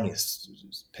were tiny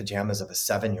pajamas of a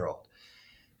 7-year-old,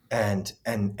 and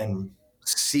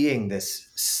seeing this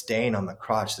stain on the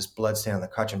crotch, this blood stain on the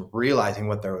crotch, and realizing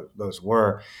what those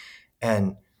were.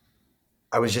 And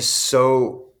I was just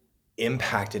so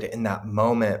impacted in that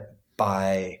moment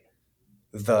by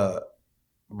the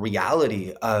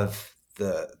reality of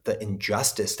the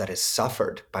injustice that is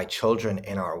suffered by children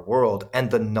in our world,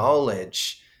 and the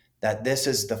knowledge that this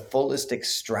is the fullest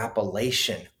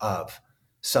extrapolation of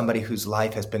somebody whose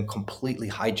life has been completely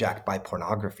hijacked by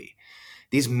pornography.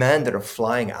 These men that are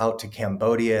flying out to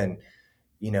Cambodia and,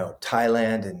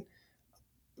 Thailand and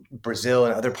Brazil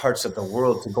and other parts of the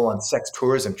world to go on sex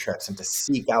tourism trips and to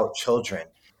seek out children.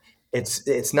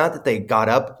 It's not that they got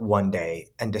up one day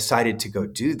and decided to go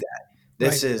do that.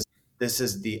 This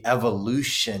is the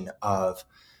evolution of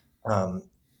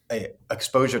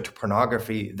exposure to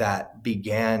pornography that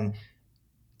began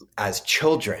as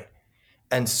children.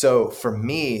 And so for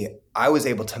me, I was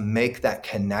able to make that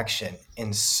connection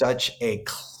in such a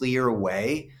clear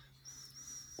way.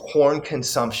 Porn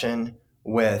consumption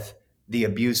with the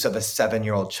abuse of a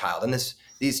 7-year-old child. And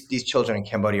these children in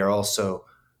Cambodia are also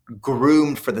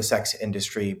groomed for the sex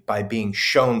industry by being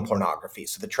shown pornography.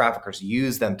 So the traffickers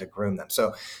use them to groom them.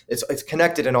 So it's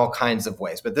connected in all kinds of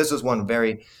ways, but this is one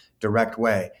very direct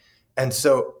way. And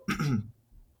so,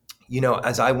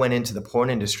 as I went into the porn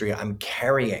industry, I'm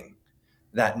carrying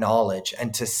that knowledge,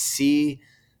 and to see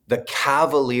the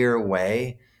cavalier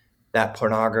way that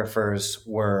pornographers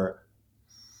were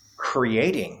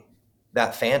creating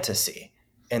that fantasy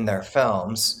in their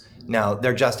films. Now,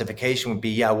 their justification would be,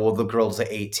 yeah, well, the girl's at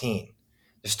 18.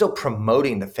 They're still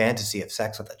promoting the fantasy of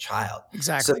sex with a child.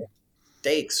 Exactly. So the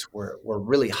stakes were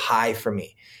really high for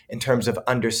me in terms of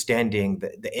understanding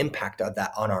the impact of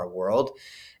that on our world.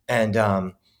 And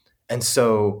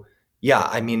so, yeah,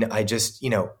 I mean, I just,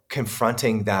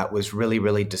 confronting that was really,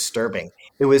 really disturbing.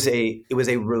 It was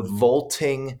a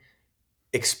revolting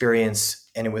experience,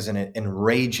 and it was an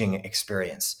enraging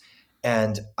experience.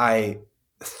 And I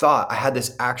had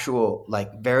this actual,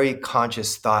 very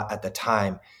conscious thought at the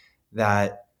time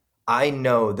that I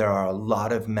know there are a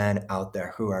lot of men out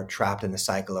there who are trapped in the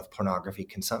cycle of pornography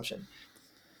consumption.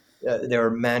 There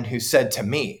are men who said to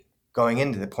me going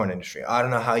into the porn industry, "I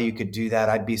don't know how you could do that.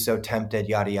 I'd be so tempted,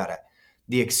 yada, yada."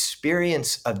 The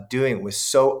experience of doing it was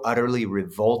so utterly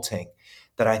revolting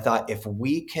that I thought, if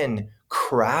we can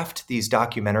craft these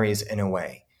documentaries in a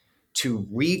way to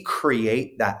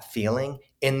recreate that feeling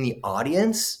in the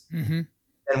audience,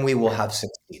 then we will have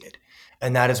succeeded.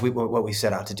 And that is what we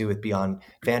set out to do with Beyond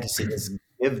Fantasy, is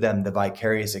give them the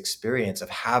vicarious experience of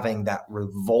having that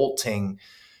revolting,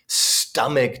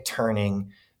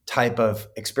 stomach-turning type of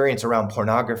experience around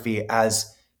pornography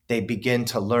as they begin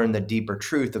to learn the deeper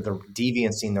truth of the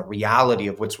deviancy and the reality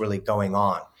of what's really going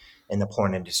on in the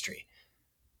porn industry.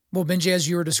 Well, Benji, as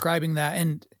you were describing that,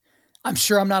 and I'm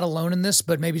sure I'm not alone in this,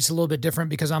 but maybe it's a little bit different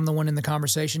because I'm the one in the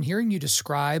conversation. Hearing you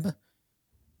describe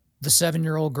the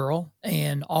 7-year-old girl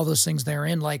and all those things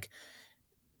therein, like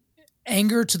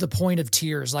anger to the point of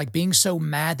tears, like being so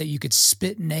mad that you could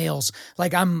spit nails.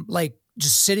 Like I'm like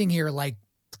just sitting here, like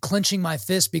clenching my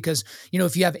fist because,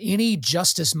 if you have any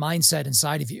justice mindset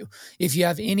inside of you, if you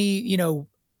have any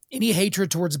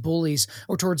hatred towards bullies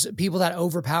or towards people that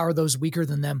overpower those weaker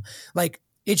than them, like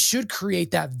it should create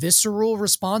that visceral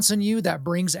response in you that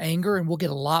brings anger. And we'll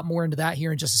get a lot more into that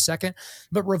here in just a second.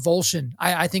 But revulsion,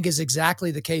 I think, is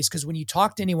exactly the case. Because when you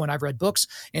talk to anyone, I've read books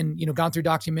and, gone through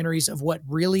documentaries of what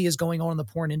really is going on in the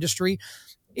porn industry.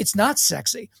 It's not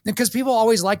sexy, because people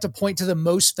always like to point to the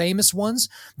most famous ones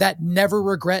that never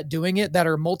regret doing it, that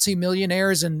are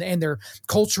multimillionaires and they're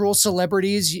cultural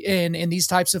celebrities and these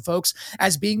types of folks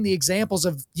as being the examples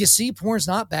of, you see, porn's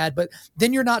not bad, but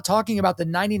then you're not talking about the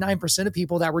 99% of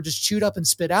people that were just chewed up and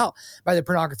spit out by the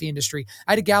pornography industry.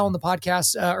 I had a gal on the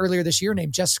podcast earlier this year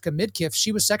named Jessica Midkiff.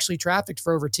 She was sexually trafficked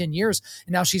for over 10 years,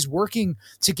 and now she's working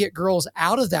to get girls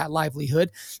out of that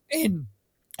livelihood. And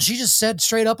she just said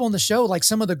straight up on the show, like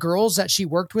some of the girls that she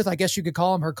worked with, I guess you could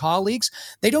call them her colleagues,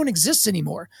 they don't exist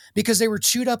anymore because they were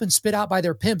chewed up and spit out by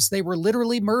their pimps. They were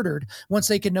literally murdered once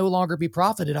they could no longer be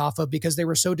profited off of because they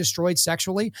were so destroyed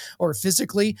sexually or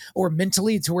physically or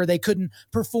mentally to where they couldn't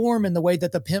perform in the way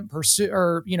that the pimp or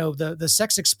the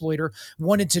sex exploiter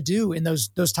wanted to do in those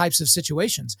types of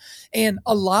situations. And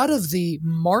a lot of the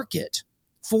market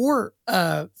for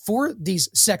these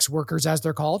sex workers, as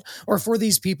they're called, or for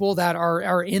these people that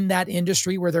are in that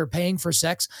industry where they're paying for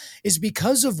sex, is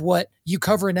because of what you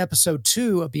cover in episode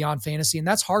 2 of Beyond Fantasy, and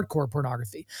that's hardcore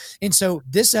pornography. And so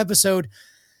this episode,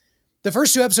 the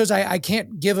first 2 episodes, I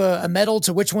can't give a medal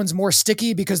to which one's more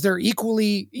sticky because they're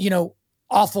equally,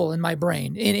 awful in my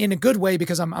brain in a good way,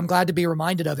 because I'm glad to be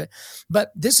reminded of it.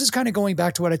 But this is kind of going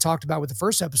back to what I talked about with the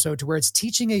first episode, to where it's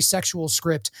teaching a sexual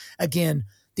script again,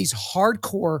 these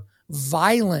hardcore,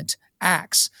 violent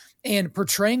acts, and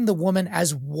portraying the woman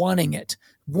as wanting it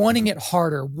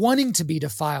harder, wanting to be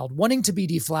defiled, wanting to be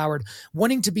deflowered,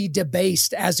 wanting to be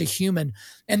debased as a human.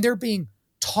 And they're being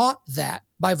taught that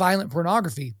by violent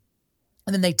pornography.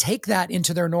 And then they take that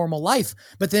into their normal life,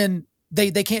 but then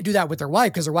they can't do that with their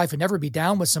wife because their wife would never be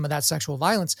down with some of that sexual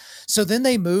violence. So then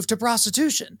they move to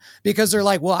prostitution because they're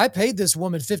like, well, I paid this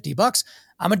woman $50.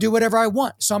 I'm going to do whatever I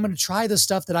want. So I'm going to try the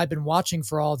stuff that I've been watching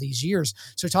for all these years.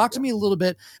 So talk to me a little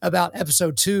bit about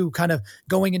episode 2, kind of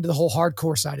going into the whole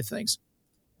hardcore side of things.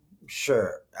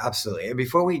 Sure, absolutely. And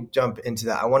before we jump into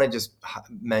that, I want to just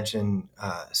mention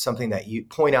something that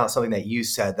you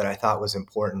said that I thought was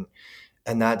important.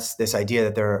 And that's this idea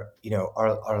that there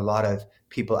are a lot of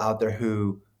people out there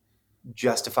who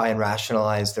justify and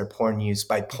rationalize their porn use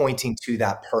by pointing to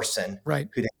that person, right?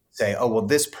 Who they say, oh, well,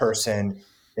 this person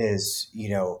is,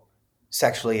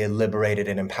 sexually liberated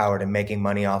and empowered and making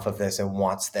money off of this and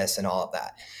wants this and all of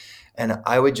that. And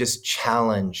I would just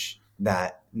challenge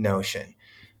that notion.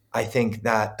 I think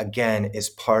that, again, is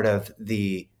part of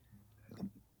the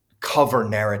cover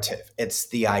narrative. It's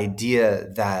the idea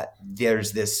that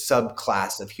there's this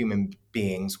subclass of human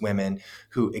beings, women,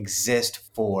 who exist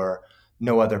for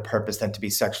no other purpose than to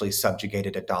be sexually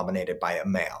subjugated and dominated by a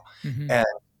male. Mm-hmm. And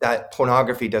that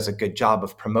pornography does a good job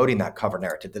of promoting that cover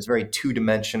narrative, this very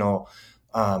two-dimensional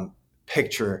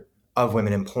picture of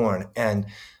women in porn. And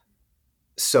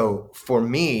so for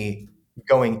me,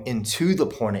 going into the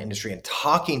porn industry and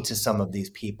talking to some of these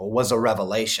people was a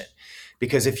revelation,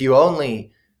 because if you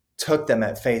only took them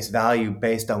at face value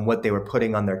based on what they were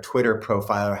putting on their Twitter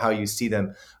profile or how you see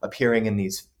them appearing in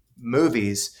these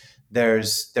movies,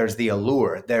 there's the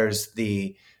allure, there's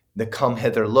the come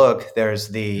hither look, there's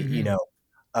the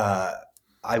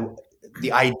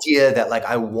the idea that, like,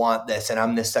 I want this and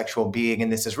I'm this sexual being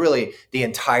and this is really the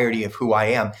entirety of who I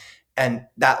am. And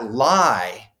that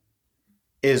lie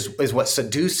is what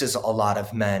seduces a lot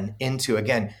of men into,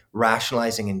 again,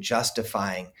 rationalizing and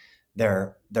justifying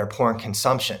their porn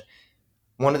consumption.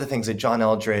 One of the things that John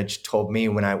Eldridge told me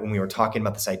when we were talking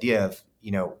about this idea of,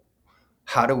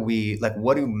 how do we,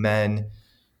 what do men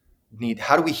need?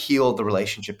 How do we heal the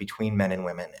relationship between men and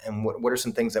women? And what are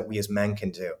some things that we as men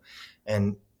can do?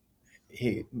 And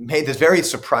he made this very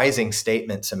surprising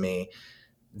statement to me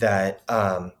that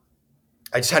I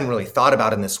just hadn't really thought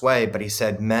about in this way, but he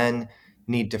said, men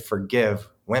need to forgive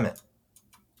women.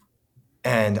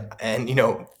 And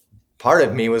part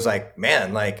of me was like,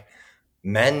 man,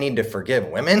 men need to forgive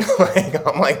women.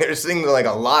 I'm like, there's things like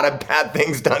a lot of bad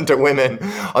things done to women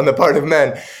on the part of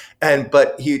men.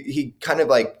 But he kind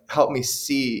of helped me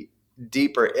see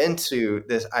deeper into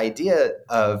this idea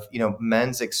of,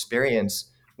 men's experience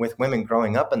with women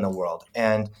growing up in the world.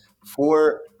 And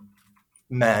for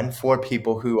men, for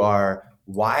people who are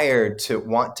wired to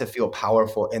want to feel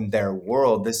powerful in their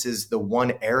world, this is the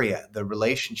one area, the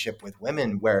relationship with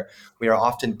women, where we are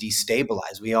often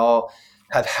destabilized. We all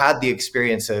have had the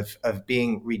experience of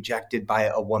being rejected by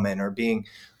a woman, or being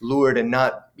lured and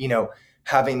not,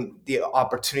 having the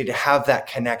opportunity to have that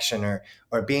connection,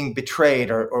 or being betrayed,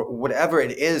 or whatever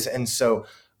it is. And so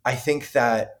I think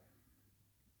that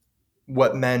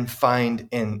what men find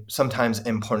sometimes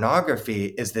in pornography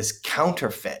is this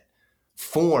counterfeit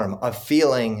form of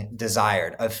feeling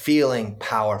desired, of feeling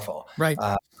powerful, Right.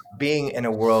 Being in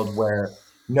a world where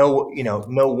no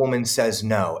woman says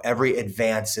no. Every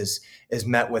advance is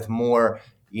met with more,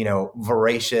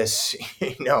 voracious,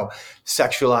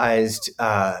 sexualized,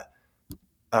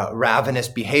 ravenous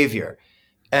behavior,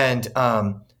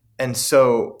 and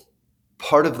so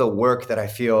part of the work that I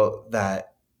feel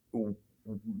that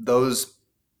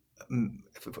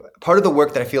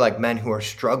like men who are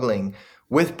struggling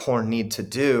with porn need to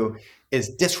do is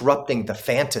disrupting the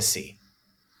fantasy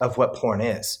of what porn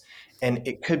is. And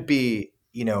it could be,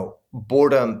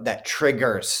 boredom that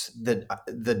triggers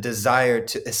the desire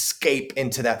to escape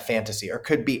into that fantasy, or it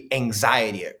could be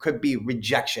anxiety, it could be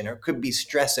rejection, or it could be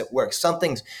stress at work.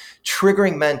 Something's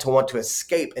triggering men to want to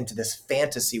escape into this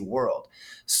fantasy world.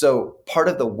 So part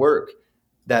of the work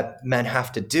that men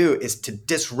have to do is to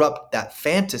disrupt that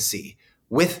fantasy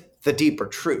with the deeper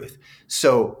truth.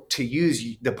 So to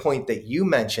use the point that you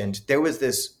mentioned, there was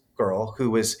this girl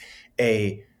who was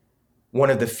one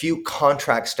of the few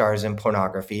contract stars in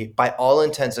pornography, by all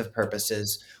intents and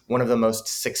purposes, one of the most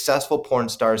successful porn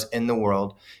stars in the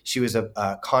world. She was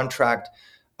a contract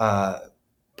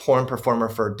porn performer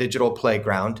for Digital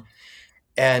Playground.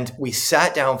 And we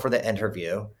sat down for the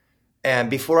interview. And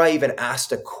before I even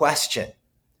asked a question,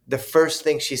 the first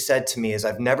thing she said to me is,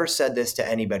 "I've never said this to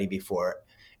anybody before,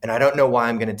 and I don't know why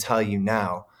I'm going to tell you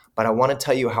now, but I want to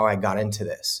tell you how I got into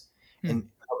this." And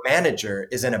her manager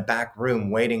is in a back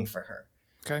room waiting for her.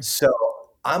 Okay. So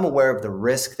I'm aware of the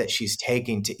risk that she's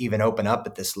taking to even open up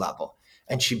at this level.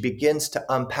 And she begins to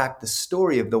unpack the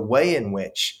story of the way in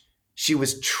which she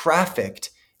was trafficked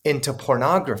into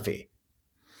pornography.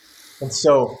 And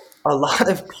so a lot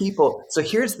of people, so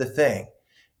here's the thing,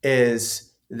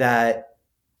 is that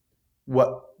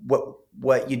what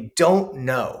you don't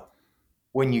know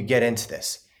when you get into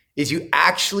this is you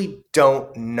actually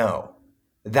don't know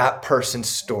that person's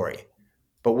story.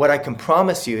 But what I can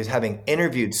promise you is, having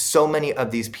interviewed so many of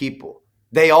these people,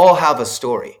 they all have a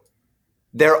story.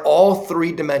 They're all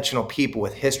three-dimensional people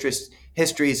with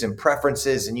histories and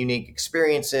preferences and unique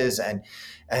experiences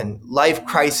and life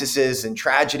crises and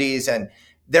tragedies, and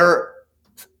they're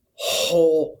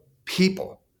whole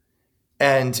people.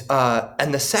 And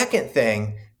the second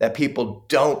thing that people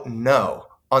don't know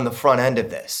on the front end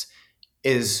of this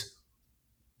is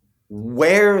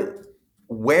where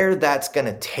that's going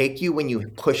to take you when you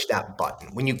push that button,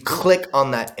 when you click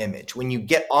on that image, when you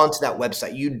get onto that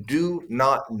website. You do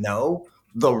not know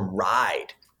the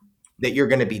ride that you're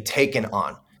going to be taken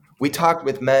on. We talked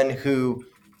with men who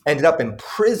ended up in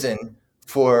prison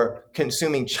for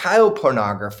consuming child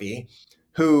pornography,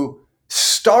 who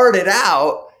started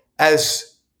out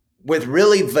as with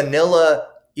really vanilla,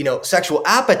 sexual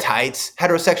appetites,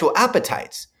 heterosexual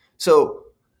appetites. So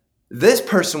this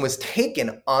person was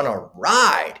taken on a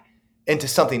ride into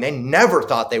something they never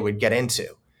thought they would get into.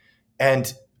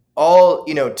 And all,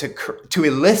 to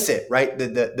elicit, right,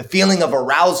 the feeling of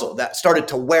arousal that started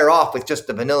to wear off with just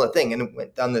the vanilla thing, and it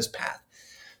went down this path.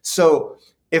 So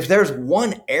if there's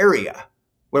one area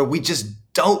where we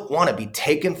just don't want to be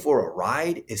taken for a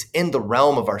ride, is in the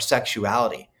realm of our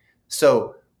sexuality.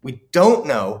 So we don't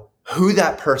know who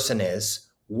that person is,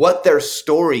 what their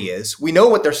story is. We know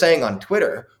what they're saying on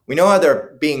Twitter. We know how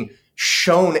they're being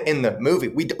shown in the movie.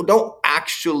 We don't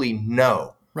actually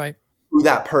know who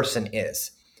that person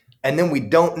is. And then we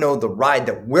don't know the ride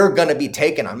that we're going to be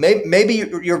taken on. Maybe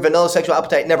your vanilla sexual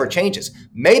appetite never changes.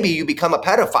 Maybe you become a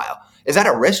pedophile. Is that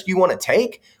a risk you want to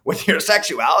take with your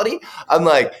sexuality? I'm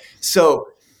like, so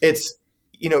it's,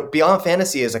 Beyond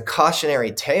Fantasy is a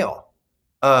cautionary tale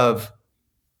of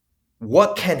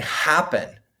what can happen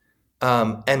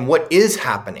and what is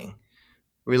happening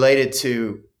related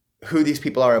to who these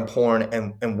people are in porn,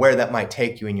 and where that might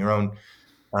take you in your own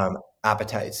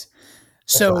appetites.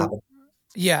 So,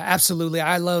 yeah, absolutely.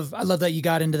 I love that you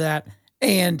got into that.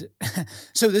 And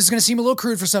so this is going to seem a little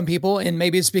crude for some people, and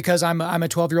maybe it's because I'm a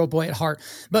 12-year-old boy at heart.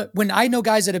 But when I know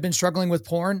guys that have been struggling with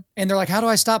porn, and they're like, "How do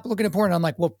I stop looking at porn?" And I'm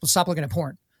like, "Well, stop looking at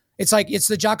porn." It's like, it's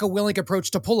the Jocko Willink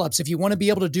approach to pull-ups. If you want to be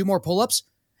able to do more pull-ups,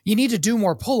 you need to do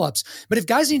more pull-ups. But if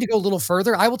guys need to go a little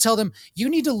further, I will tell them, you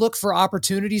need to look for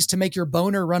opportunities to make your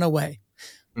boner run away.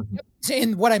 Mhm.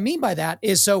 And what I mean by that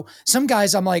is, so some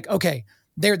guys, I'm like, okay,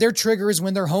 their trigger is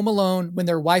when they're home alone, when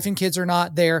their wife and kids are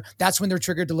not there. That's when they're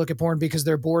triggered to look at porn because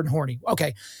they're bored and horny.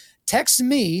 Okay, text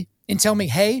me and tell me,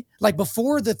 hey, like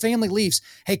before the family leaves,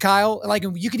 hey, Kyle, like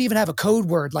you could even have a code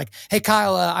word like, hey,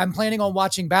 Kyle, I'm planning on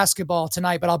watching basketball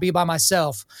tonight, but I'll be by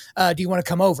myself. Do you want to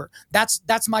come over?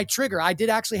 That's my trigger. I did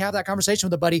actually have that conversation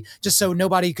with a buddy just so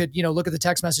nobody could, look at the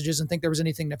text messages and think there was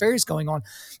anything nefarious going on.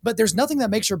 But there's nothing that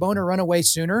makes your boner run away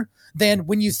sooner than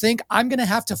when you think I'm going to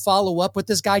have to follow up with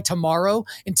this guy tomorrow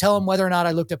and tell him whether or not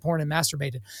I looked at porn and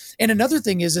masturbated. And another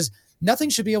thing is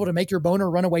nothing should be able to make your boner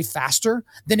run away faster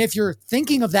than if you're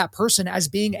thinking of that person as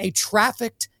being a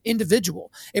trafficked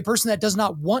individual, a person that does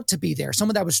not want to be there,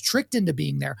 someone that was tricked into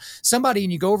being there, somebody,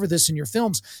 and you go over this in your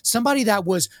films, somebody that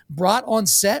was brought on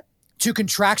set to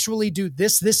contractually do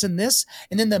this, this, and this.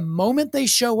 And then the moment they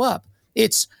show up,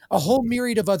 it's a whole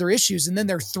myriad of other issues. And then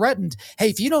they're threatened. Hey,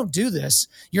 if you don't do this,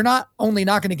 you're not only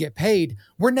not going to get paid,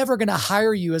 we're never going to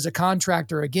hire you as a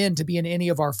contractor again to be in any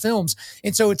of our films.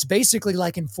 And so it's basically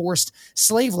like enforced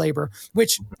slave labor,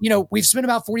 which, we've spent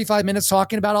about 45 minutes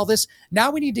talking about all this. Now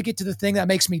we need to get to the thing that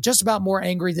makes me just about more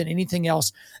angry than anything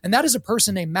else. And that is a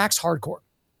person named Max Hardcore.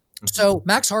 So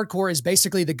Max Hardcore is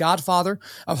basically the godfather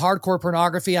of hardcore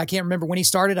pornography. I can't remember when he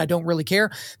started. I don't really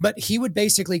care, but he would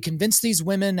basically convince these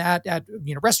women at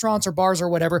restaurants or bars or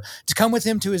whatever to come with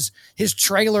him to his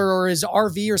trailer or his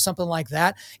RV or something like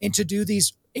that, and to do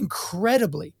these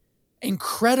incredibly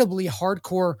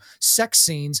hardcore sex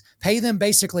scenes, pay them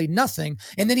basically nothing.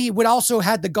 And then he would also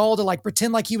had the gall to like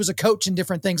pretend like he was a coach in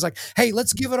different things, like, hey,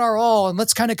 let's give it our all and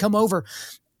let's kind of come over.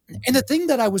 And the thing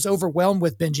that I was overwhelmed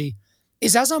with, Benji,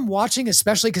 is as I'm watching,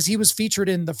 especially because he was featured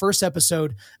in the first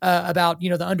episode about, the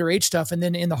underage stuff. And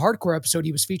then in the hardcore episode,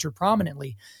 he was featured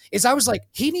prominently, is I was like,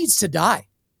 he needs to die.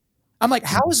 I'm like,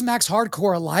 how is Max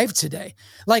Hardcore alive today?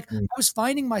 Like, I was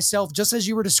finding myself, just as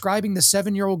you were describing the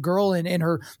 7-year-old girl in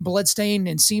her bloodstained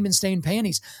and semen-stained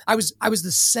panties, I was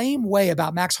the same way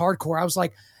about Max Hardcore. I was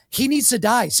like, he needs to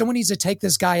die. Someone needs to take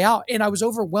this guy out. And I was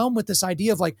overwhelmed with this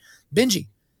idea of like, Benji,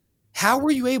 how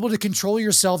were you able to control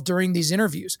yourself during these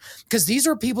interviews? Because these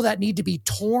are people that need to be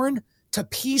torn to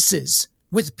pieces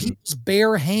with people's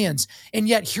bare hands. And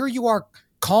yet here you are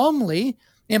calmly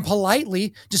and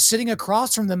politely just sitting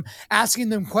across from them, asking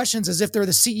them questions as if they're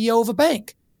the CEO of a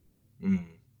bank.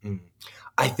 Mm-hmm.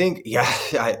 I think,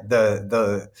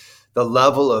 the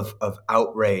level of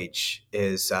outrage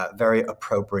is very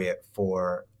appropriate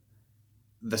for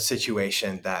the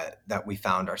situation that we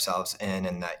found ourselves in,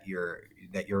 and that you're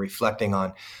reflecting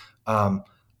on.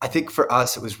 I think for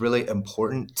us, it was really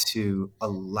important to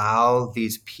allow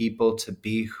these people to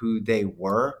be who they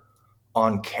were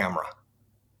on camera.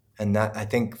 And that, I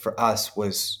think, for us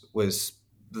was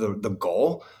the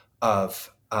goal of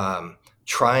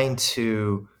trying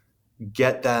to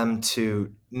get them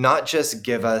to not just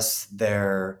give us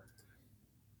their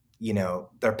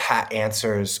pat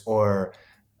answers or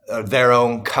their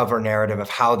own cover narrative of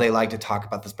how they like to talk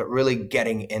about this, but really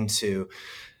getting into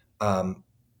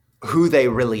who they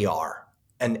really are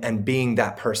and being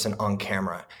that person on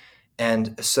camera.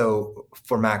 And so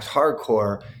for Max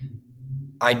Hardcore,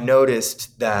 I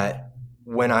noticed that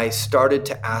when I started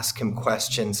to ask him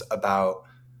questions about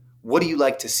what do you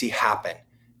like to see happen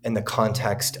in the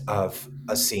context of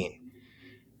a scene,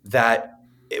 that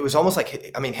it was almost like,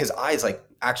 his eyes like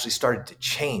actually started to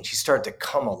change. He started to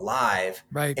come alive,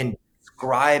 right, in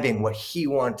describing what he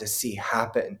wanted to see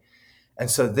happen.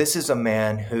 And so this is a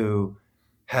man who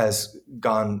has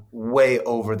gone way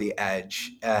over the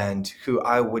edge and who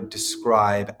I would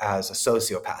describe as a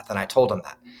sociopath. And I told him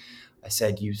that. I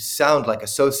said, you sound like a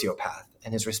sociopath.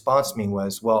 And his response to me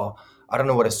was, well, I don't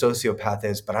know what a sociopath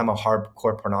is, but I'm a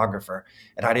hardcore pornographer.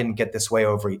 And I didn't get this way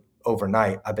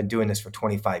overnight. I've been doing this for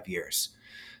 25 years.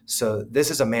 So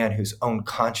this is a man whose own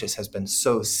conscience has been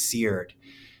so seared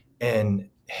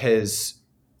in his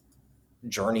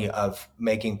journey of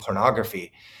making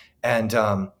pornography. And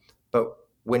but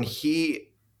when he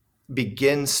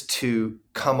begins to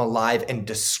come alive and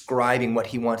describing what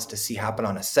he wants to see happen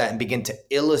on a set and begin to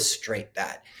illustrate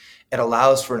that, it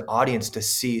allows for an audience to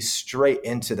see straight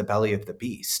into the belly of the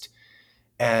beast.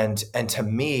 And to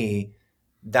me,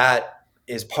 that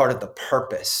is part of the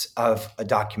purpose of a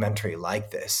documentary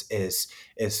like this,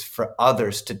 is for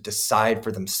others to decide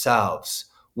for themselves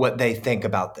what they think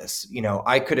about this.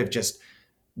 I could have just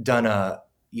done a,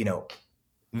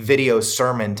 video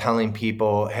sermon telling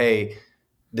people, hey,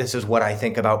 this is what I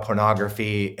think about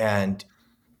pornography and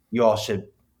you all should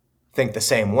think the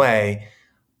same way.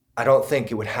 I don't think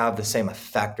it would have the same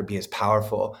effect or be as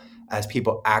powerful as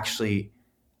people actually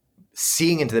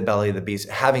seeing into the belly of the beast,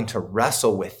 having to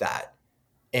wrestle with that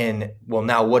in, well,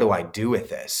 now what do I do with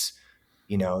this?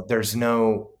 There's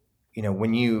no,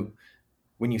 when you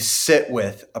sit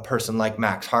with a person like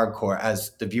Max Hardcore,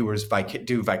 as the viewers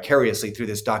do vicariously through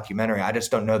this documentary, I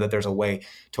just don't know that there's a way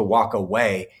to walk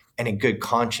away and in good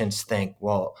conscience think,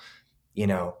 well,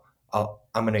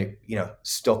 I'm going to,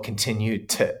 still continue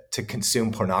to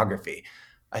consume pornography.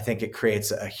 I think it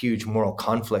creates a huge moral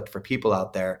conflict for people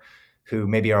out there who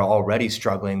maybe are already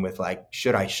struggling with like,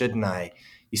 should I, shouldn't I?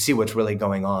 You see what's really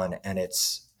going on. And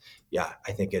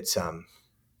I think it's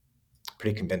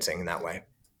pretty convincing in that way.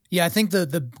 Yeah, I think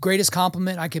the greatest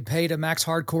compliment I could pay to Max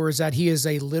Hardcore is that he is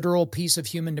a literal piece of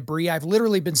human debris. I've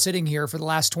literally been sitting here for the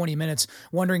last 20 minutes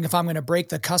wondering if I'm going to break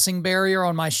the cussing barrier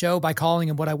on my show by calling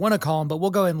him what I want to call him, but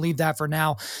we'll go ahead and leave that for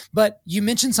now. But you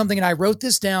mentioned something, and I wrote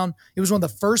this down. It was one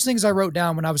of the first things I wrote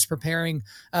down when I was preparing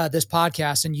this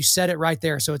podcast, and you said it right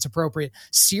there, so it's appropriate.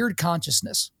 Seared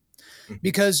consciousness.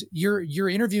 Because you're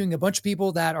interviewing a bunch of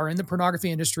people that are in the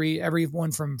pornography industry,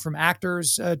 everyone from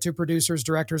actors to producers,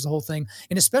 directors, the whole thing,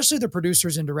 and especially the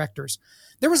producers and directors.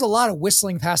 There was a lot of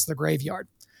whistling past the graveyard.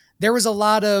 There was a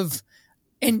lot of,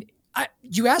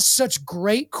 you asked such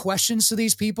great questions to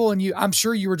these people, and I'm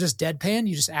sure you were just deadpan.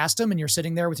 You just asked them, and you're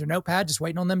sitting there with your notepad, just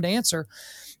waiting on them to answer.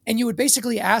 And you would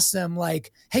basically ask them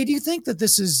like, hey, do you think that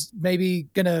this is maybe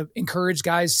going to encourage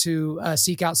guys to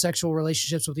seek out sexual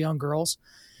relationships with young girls?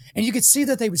 And you could see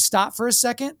that they would stop for a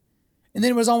second. And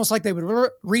then it was almost like they would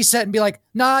reset and be like,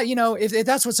 nah, if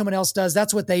that's what someone else does,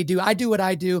 that's what they do. I do what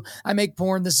I do. I make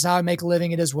porn. This is how I make a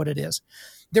living. It is what it is.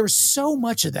 There was so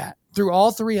much of that through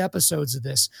all 3 episodes of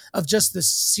this, of just this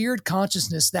seared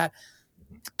consciousness that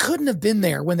couldn't have been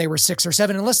there when they were 6 or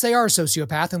 7, unless they are a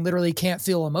sociopath and literally can't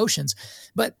feel emotions.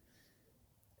 But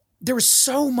there was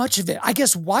so much of it. I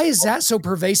guess, why is that so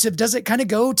pervasive? Does it kind of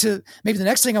go to maybe the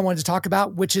next thing I wanted to talk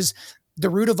about, which is the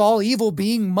root of all evil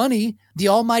being money? The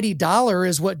almighty dollar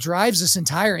is what drives this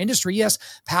entire industry. Yes,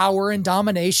 power and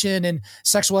domination and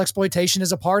sexual exploitation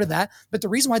is a part of that. But the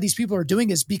reason why these people are doing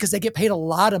it is because they get paid a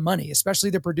lot of money, especially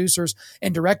the producers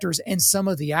and directors and some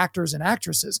of the actors and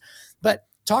actresses. But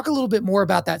talk a little bit more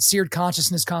about that seared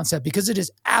consciousness concept, because it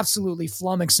is absolutely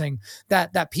flummoxing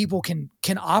that people can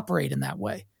operate in that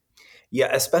way.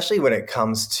 Yeah, especially when it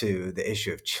comes to the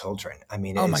issue of children. I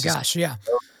mean, oh my gosh, yeah.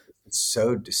 It's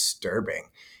so disturbing.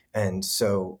 And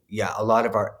so, yeah, a lot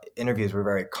of our interviews were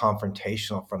very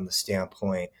confrontational from the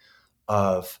standpoint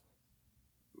of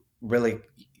really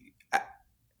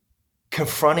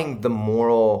confronting the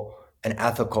moral and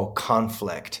ethical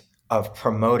conflict of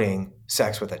promoting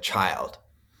sex with a child.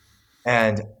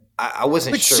 And I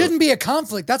wasn't sure. It shouldn't be a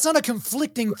conflict. That's not a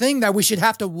conflicting thing that we should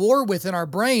have to war with in our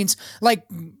brains. Like,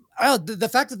 the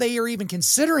fact that they are even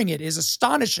considering it is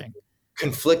astonishing.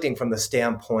 Conflicting from the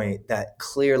standpoint that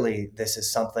clearly this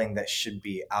is something that should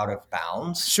be out of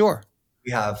bounds. Sure.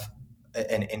 We have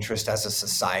an interest as a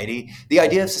society. The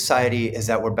idea of society is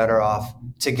that we're better off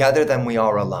together than we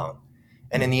are alone.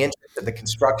 And in the interest of the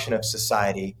construction of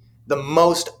society, the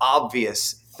most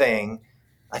obvious thing,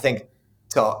 I think,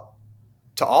 to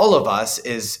all of us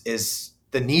is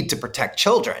the need to protect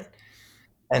children.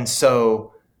 And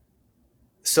so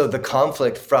the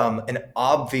conflict from an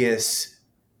obvious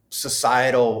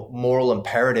societal moral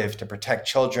imperative to protect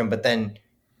children, but then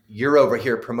you're over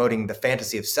here promoting the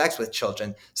fantasy of sex with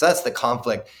children. So that's the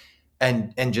conflict.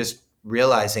 And just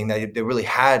realizing that they really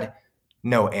had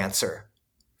no answer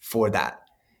for that.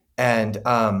 And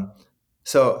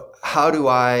so how do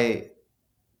I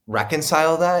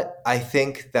reconcile that? I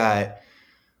think that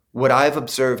what I've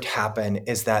observed happen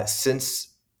is that since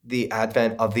the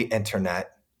advent of the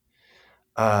internet,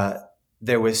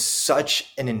 there was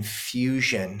such an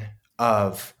infusion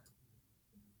of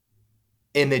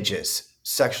images,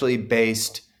 sexually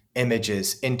based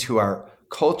images into our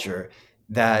culture,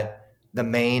 that the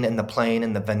main and the plain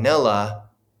and the vanilla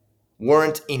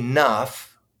weren't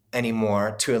enough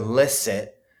anymore to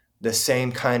elicit the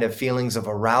same kind of feelings of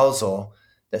arousal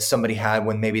that somebody had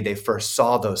when maybe they first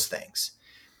saw those things.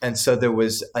 And so there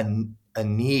was a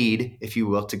need, if you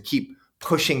will, to keep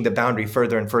pushing the boundary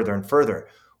further and further and further.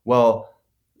 Well,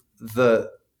 the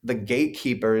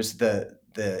gatekeepers,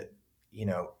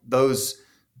 those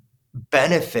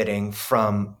benefiting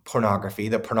from pornography,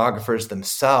 the pornographers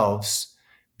themselves,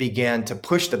 began to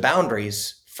push the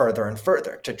boundaries further and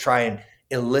further to try and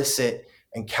elicit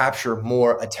and capture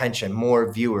more attention,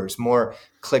 more viewers, more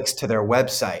clicks to their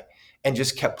website, and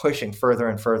just kept pushing further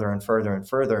and further and further and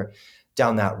further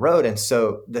down that road. And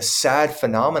so the sad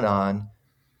phenomenon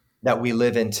that we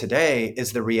live in today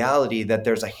is the reality that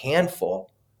there's a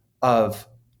handful of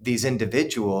these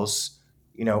individuals,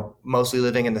 mostly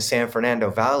living in the San Fernando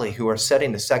Valley, who are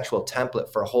setting the sexual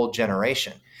template for a whole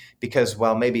generation. Because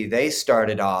while maybe they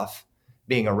started off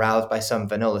being aroused by some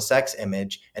vanilla sex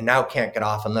image and now can't get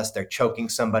off unless they're choking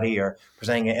somebody or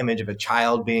presenting an image of a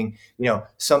child being,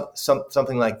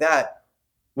 something like that.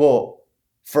 Well,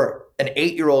 for an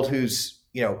 8-year-old who's,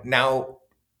 now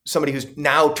somebody who's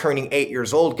now turning 8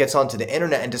 years old gets onto the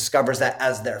internet and discovers that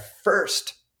as their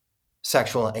first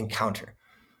sexual encounter.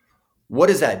 What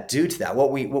does that do to that?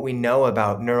 What we know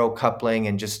about neurocoupling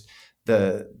and just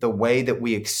the way that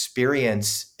we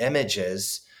experience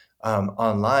images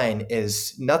online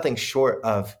is nothing short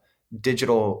of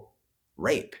digital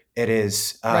rape. It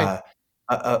is Right.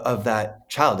 Of that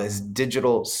child is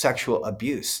digital sexual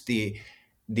abuse. The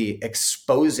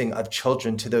exposing of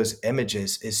children to those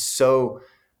images is so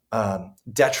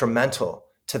detrimental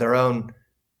to their own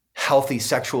healthy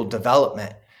sexual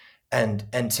development.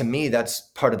 And to me, that's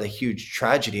part of the huge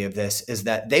tragedy of this, is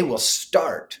that they will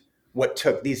start what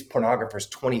took these pornographers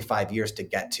 25 years to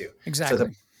get to. Exactly. So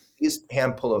these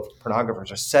handful of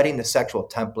pornographers are setting the sexual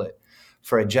template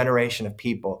for a generation of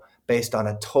people based on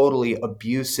a totally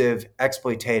abusive,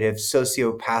 exploitative,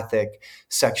 sociopathic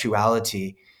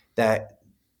sexuality that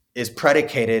is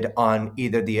predicated on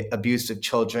either the abuse of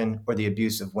children or the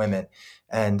abuse of women.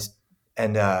 And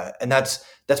that's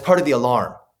part of the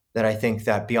alarm that I think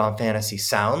that Beyond Fantasy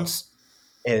sounds,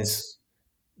 is,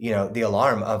 the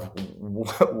alarm of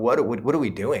what are we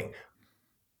doing?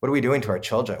 What are we doing to our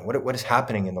children? What is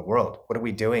happening in the world? What are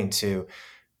we doing to,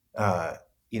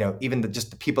 even just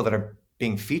the people that are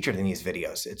being featured in these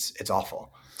videos? It's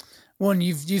awful. Well, and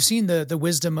you've seen the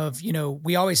wisdom of,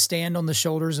 we always stand on the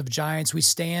shoulders of giants. We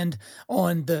stand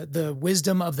on the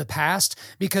wisdom of the past,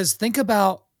 because think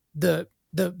about the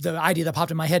idea that popped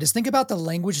in my head is, think about the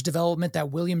language development that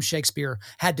William Shakespeare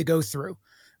had to go through,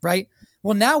 right?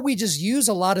 Well, now we just use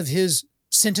a lot of his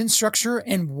sentence structure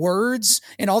and words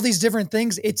and all these different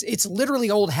things. It's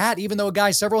literally old hat, even though a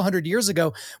guy several hundred years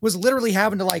ago was literally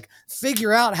having to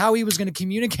figure out how he was going to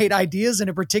communicate ideas in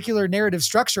a particular narrative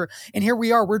structure. And here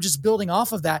we are, we're just building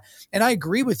off of that. And I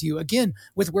agree with you again,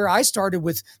 with where I started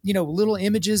with, little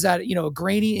images that, a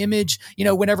grainy image,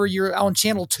 whenever you're on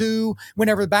channel 2,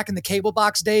 whenever back in the cable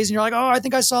box days, and you're like, oh, I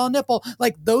think I saw a nipple,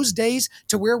 like those days,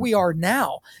 to where we are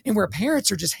now, and where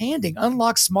parents are just handing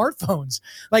unlocked smartphones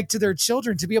to their children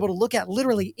to be able to look at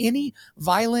literally any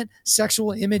violent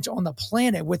sexual image on the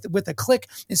planet with a click.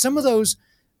 And some of those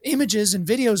images and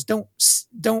videos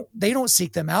don't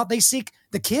seek them out. They seek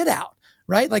the kid out,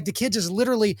 right? Like the kid just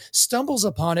literally stumbles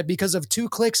upon it because of 2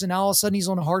 clicks, and now all of a sudden he's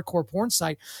on a hardcore porn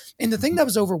site. And the thing that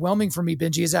was overwhelming for me,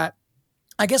 Benji, is that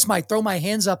I guess my throw my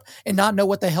hands up and not know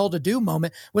what the hell to do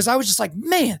moment was, I was just like,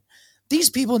 man, these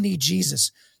people need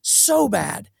Jesus so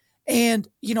bad. And,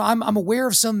 I'm aware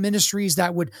of some ministries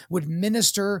that would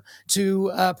minister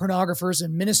to pornographers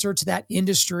and minister to that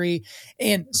industry.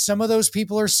 And some of those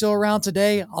people are still around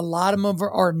today. A lot of them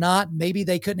are not. Maybe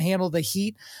they couldn't handle the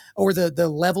heat or the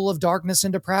level of darkness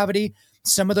and depravity.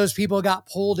 Some of those people got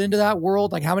pulled into that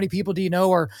world. Like, how many people do you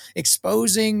know are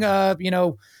exposing,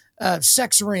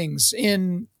 sex rings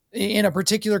in a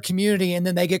particular community, and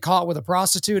then they get caught with a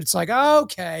prostitute? It's like,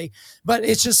 okay. But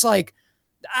it's just like,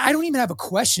 I don't even have a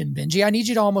question, Benji. I need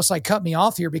you to almost cut me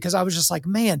off here, because I was just like,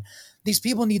 man, these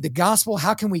people need the gospel.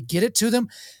 How can we get it to them?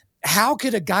 How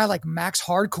could a guy like Max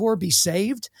Hardcore be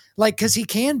saved? Cause he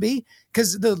can be,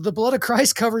 because the blood of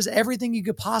Christ covers everything you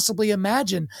could possibly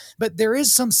imagine. But there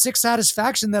is some sick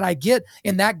satisfaction that I get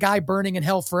in that guy burning in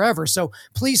hell forever. So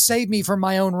please save me from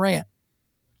my own rant.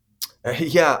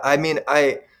 Yeah. I mean,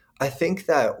 I think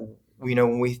that,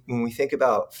 when we think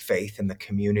about faith and the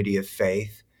community of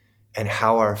faith, and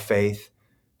how our faith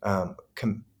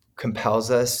compels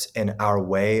us in our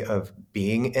way of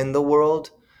being in the world,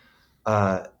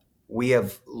 we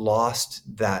have lost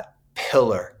that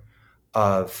pillar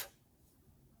of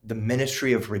the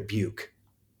ministry of rebuke.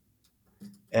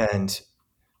 And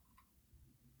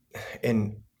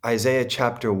in Isaiah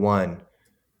chapter 1,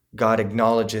 God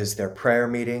acknowledges their prayer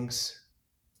meetings,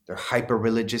 their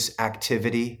hyper-religious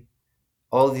activity,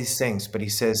 all these things. But he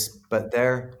says, but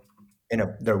they're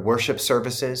their worship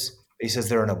services, he says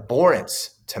they're an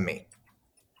abhorrence to me,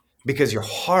 because your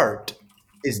heart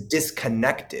is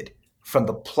disconnected from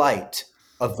the plight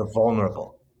of the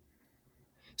vulnerable.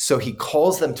 So he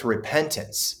calls them to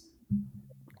repentance.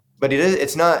 But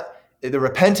it's not, the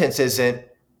repentance isn't,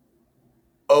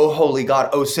 oh, holy God,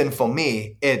 oh, sinful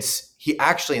me. It's, he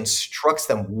actually instructs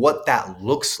them what that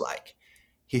looks like.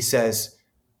 He says,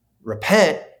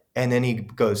 repent, and then he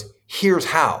goes, here's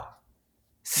how.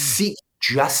 Seek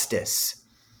justice.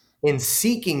 In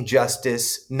seeking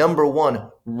justice, number 1,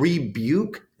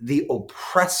 rebuke the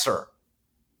oppressor.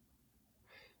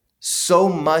 So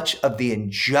much of the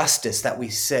injustice that we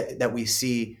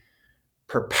see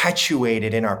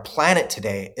perpetuated in our planet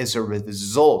today is a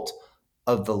result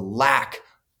of the lack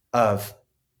of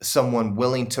someone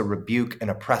willing to rebuke an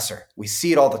oppressor. We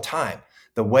see it all the time,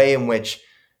 the way in which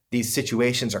these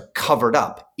situations are covered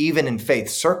up, even in faith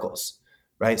circles,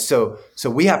 right? So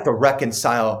we have to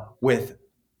reconcile with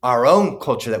our own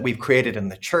culture that we've created in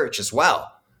the church as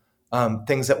well.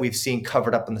 Things that we've seen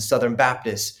covered up in the Southern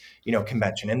Baptist,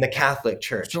 convention, in the Catholic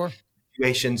Church. Sure.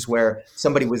 Situations where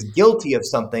somebody was guilty of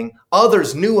something,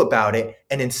 others knew about it,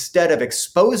 and instead of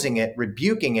exposing it,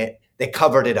 rebuking it, they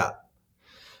covered it up.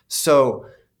 So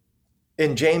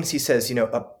in James, he says,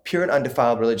 a pure and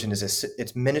undefiled religion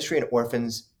it's ministry to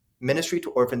orphans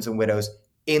and widows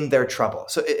in their trouble.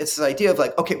 So it's this idea of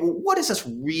like, okay, well, what is this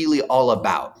really all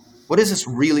about? What is this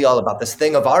really all about? This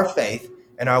thing of our faith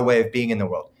and our way of being in the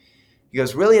world. He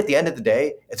goes, really, at the end of the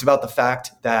day, it's about the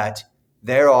fact that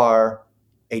there are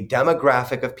a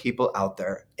demographic of people out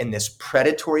there in this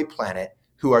predatory planet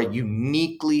who are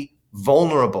uniquely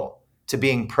vulnerable to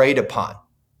being preyed upon.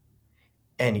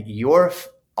 And your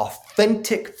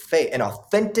authentic faith, an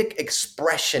authentic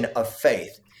expression of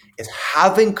faith, is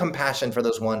having compassion for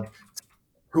those ones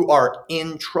who are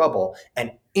in trouble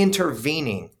and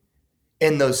intervening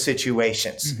in those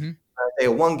situations. Mm-hmm.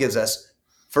 Isaiah 1 gives us,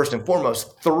 first and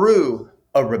foremost, through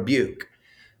a rebuke.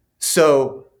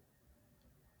 So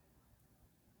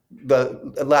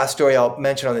the last story I'll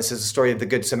mention on this is the story of the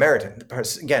Good Samaritan. The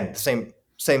person, again, the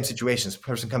same situations. The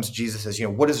person comes to Jesus and says,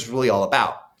 what is this really all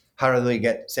about? How do they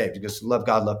get saved? He goes, love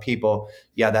God, love people.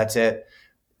 Yeah, that's it.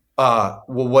 Well,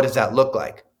 what does that look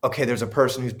like? Okay, there's a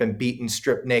person who's been beaten,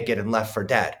 stripped naked, and left for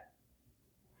dead.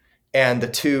 And the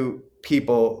two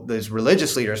people, these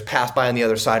religious leaders, passed by on the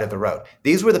other side of the road.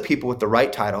 These were the people with the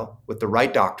right title, with the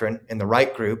right doctrine, in the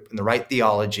right group, in the right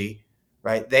theology,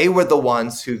 right? They were the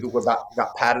ones who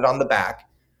got patted on the back,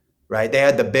 right? They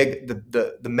had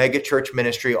the mega church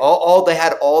ministry, they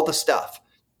had all the stuff.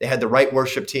 They had the right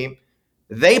worship team.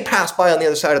 They passed by on the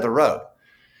other side of the road.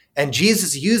 And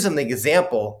Jesus used them the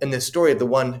example in this story of the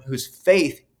one whose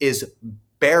faith is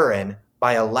barren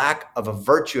by a lack of a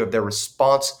virtue of their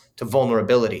response to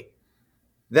vulnerability.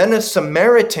 Then a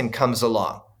Samaritan comes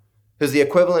along, who's the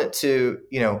equivalent to,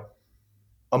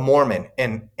 a Mormon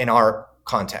in our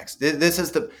context. This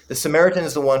is the Samaritan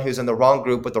is the one who's in the wrong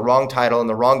group with the wrong title and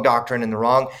the wrong doctrine and the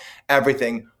wrong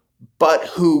everything, but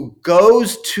who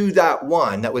goes to that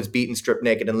one that was beaten, stripped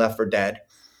naked, and left for dead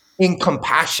in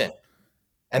compassion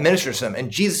and ministers to them.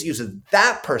 And Jesus uses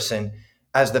that person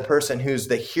as the person who's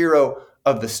the hero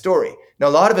of the story. Now, a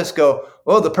lot of us go,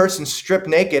 oh, the person's stripped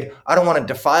naked. I don't want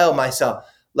to defile myself.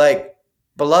 Like,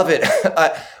 beloved,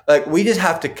 we just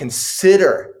have to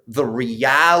consider the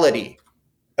reality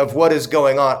of what is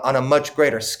going on a much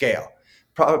greater scale.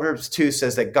 Proverbs 2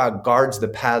 says that God guards the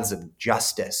paths of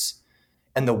justice.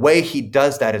 And the way he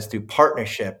does that is through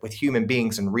partnership with human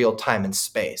beings in real time and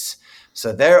space.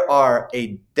 So there are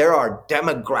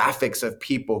demographics of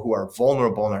people who are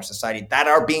vulnerable in our society that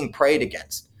are being preyed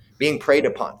against, being preyed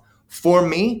upon. For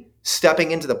me,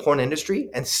 stepping into the porn industry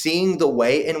and seeing the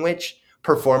way in which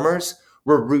performers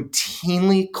were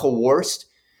routinely coerced,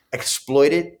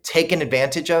 exploited, taken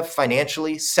advantage of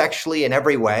financially, sexually, in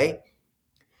every way.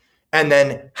 And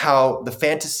then how the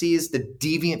fantasies, the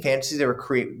deviant fantasies that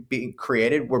were being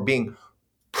created were being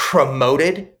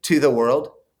promoted to the world,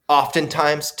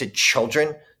 oftentimes to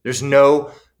children. There's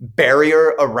no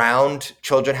barrier around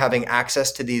children having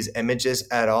access to these images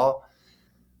at all.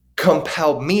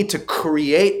 Compelled me to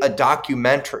create a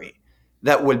documentary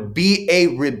that would be a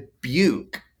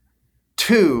rebuke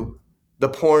to the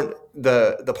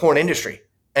porn industry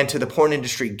and to the porn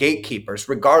industry gatekeepers,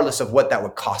 regardless of what that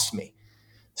would cost me.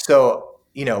 So,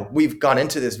 we've gone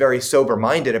into this very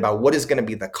sober-minded about what is going to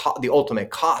be the ultimate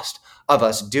cost of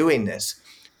us doing this.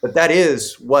 But that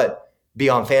is what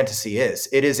Beyond Fantasy is.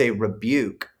 It is a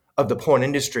rebuke of the porn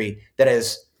industry that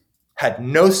has had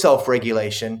no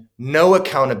self-regulation, no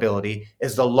accountability,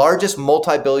 is the largest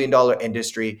multi-billion-dollar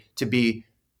industry to be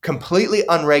completely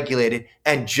unregulated,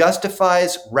 and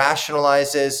justifies,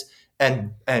 rationalizes,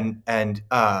 and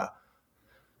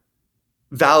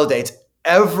validates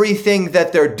everything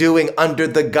that they're doing under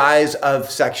the guise of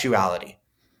sexuality.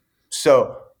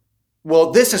 So,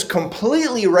 well, this is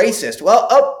completely racist.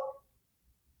 Well,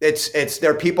 it's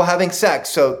there are people having sex,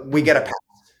 so we get a pass.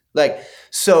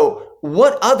 So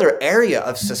what other area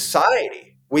of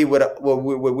society we would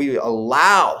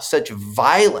allow such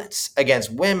violence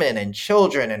against women and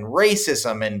children and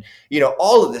racism and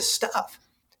all of this stuff,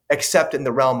 except in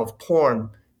the realm of porn,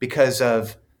 because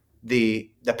of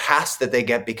the pass that they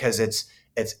get because it's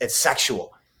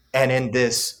sexual. And in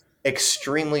this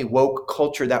extremely woke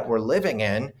culture that we're living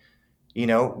in,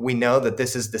 we know that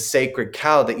this is the sacred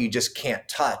cow that you just can't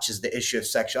touch, is the issue of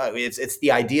sexuality. It's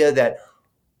the idea that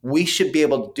we should be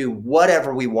able to do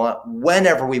whatever we want,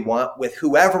 whenever we want, with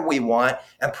whoever we want,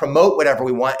 and promote whatever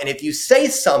we want. And if you say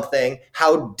something,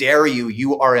 how dare you?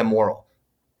 You are immoral.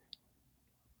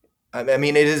 I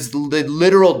mean, it is the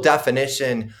literal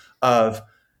definition of,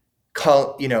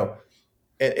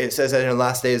 it says that in the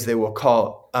last days they will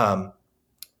call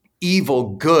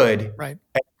evil good, right,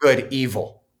 and good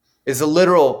evil. Is a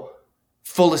literal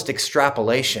fullest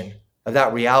extrapolation of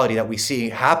that reality that we see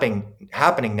happening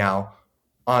now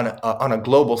on a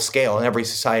global scale in every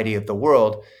society of the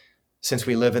world, since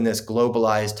we live in this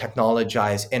globalized,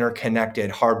 technologized,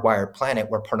 interconnected, hardwired planet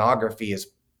where pornography is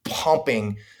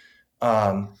pumping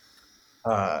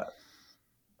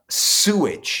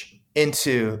sewage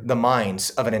into the minds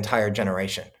of an entire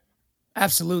generation.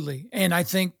 Absolutely. And I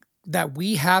think that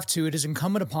it is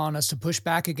incumbent upon us to push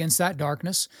back against that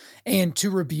darkness and to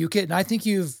rebuke it. And I think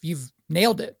you've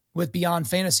nailed it with Beyond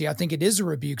Fantasy. I think it is a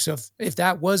rebuke. So if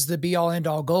that was the be all end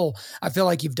all goal, I feel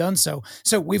like you've done so.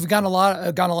 So we've gone a lot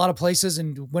of places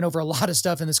and went over a lot of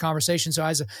stuff in this conversation. So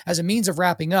as a means of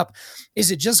wrapping up,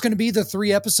 is it just going to be the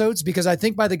 3 episodes? Because I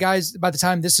think by the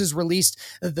time this is released,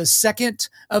 the second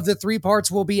of the 3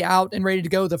 parts will be out and ready to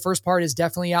go. The first part is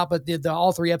definitely out, but the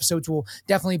all 3 episodes will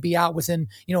definitely be out within,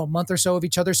 a month or so of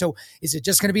each other. So is it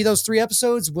just going to be those 3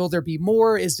 episodes? Will there be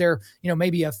more? Is there,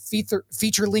 maybe a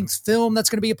feature length film that's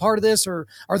going to be a part of this, or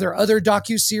are there other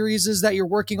docu-series that you're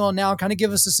working on now? Kind of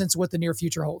give us a sense of what the near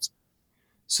future holds.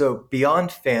 So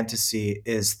Beyond Fantasy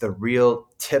is the real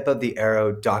tip of the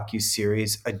arrow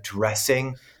docu-series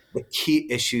addressing the key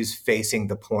issues facing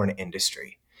the porn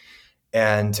industry.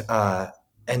 And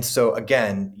so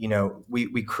again,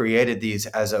 we created these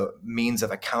as a means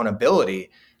of accountability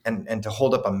and to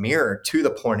hold up a mirror to the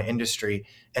porn industry,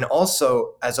 and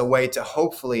also as a way to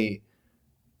hopefully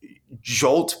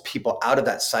jolt people out of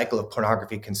that cycle of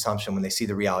pornography consumption when they see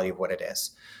the reality of what it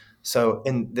is. So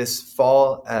in this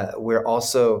fall, we're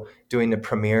also doing the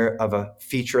premiere of a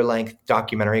feature-length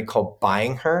documentary called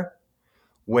Buying Her,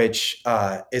 which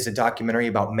is a documentary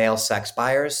about male sex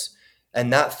buyers.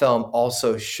 And that film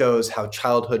also shows how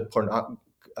childhood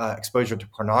exposure to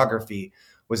pornography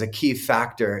was a key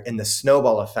factor in the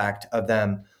snowball effect of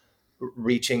them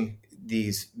reaching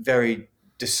these very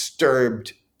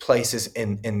disturbed places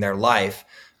in their life,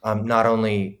 not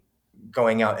only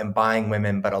going out and buying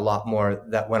women, but a lot more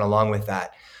that went along with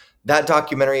that. That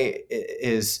documentary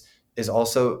is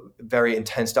also a very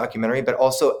intense documentary, but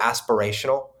also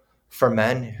aspirational for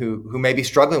men who may be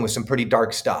struggling with some pretty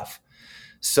dark stuff.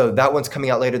 So that one's coming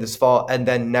out later this fall. And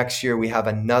then next year we have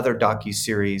another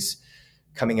docuseries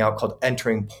coming out called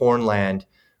Entering Pornland,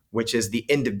 which is the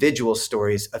individual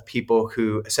stories of people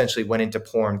who essentially went into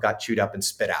porn, got chewed up and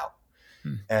spit out.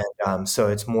 And so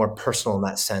it's more personal in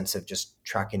that sense of just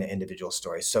tracking the individual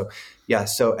stories. So yeah.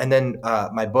 So, and then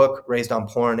my book, Raised on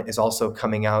Porn, is also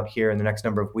coming out here in the next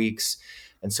number of weeks.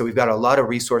 And so we've got a lot of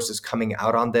resources coming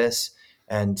out on this.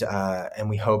 And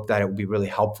we hope that it will be really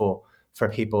helpful for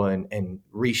people in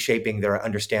reshaping their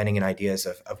understanding and ideas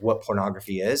of what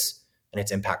pornography is and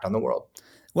its impact on the world.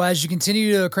 Well, as you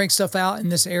continue to crank stuff out in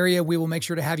this area, we will make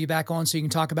sure to have you back on so you can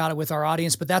talk about it with our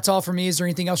audience. But that's all for me. Is there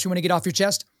anything else you want to get off your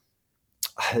chest?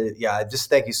 Yeah, just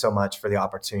thank you so much for the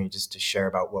opportunity just to share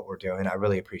about what we're doing. I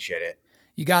really appreciate it.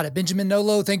 You got it. Benjamin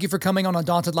Nolow, thank you for coming on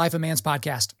Undaunted Life of Man's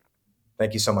podcast.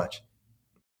 Thank you so much.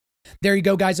 There you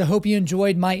go, guys. I hope you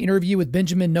enjoyed my interview with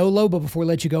Benjamin Nolow, but before we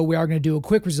let you go, we are going to do a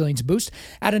quick resilience boost.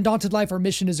 At Undaunted Life, our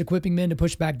mission is equipping men to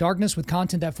push back darkness with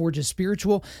content that forges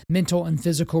spiritual, mental, and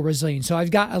physical resilience. So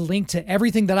I've got a link to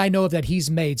everything that I know of that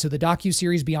he's made. So the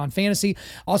docuseries Beyond Fantasy,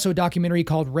 also a documentary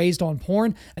called Raised on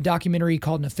Porn, a documentary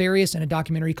called Nefarious, and a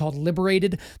documentary called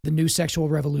Liberated, The New Sexual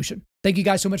Revolution. Thank you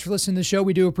guys so much for listening to the show.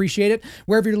 We do appreciate it.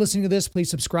 Wherever you're listening to this, please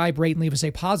subscribe, rate, and leave us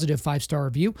a positive 5-star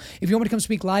review. If you want me to come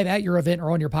speak live at your event or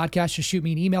on your podcast, just shoot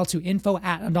me an email to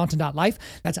info@undaunted.life.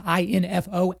 That's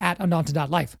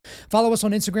info@undaunted.life. Follow us on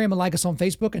Instagram and like us on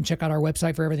Facebook, and check out our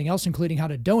website for everything else, including how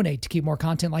to donate to keep more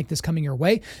content like this coming your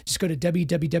way. Just go to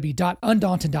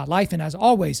www.undaunted.life. And as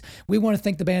always, we want to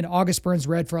thank the band August Burns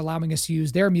Red for allowing us to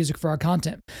use their music for our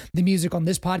content. The music on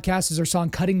this podcast is their song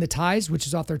Cutting the Ties, which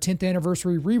is off their 10th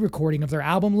anniversary re-recording of their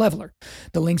album Leveler.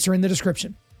 The links are in the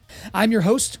description. I'm your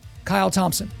host, Kyle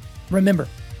Thompson. Remember,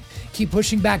 keep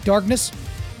pushing back darkness,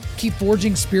 keep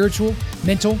forging spiritual,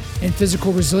 mental, and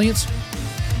physical resilience,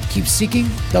 keep seeking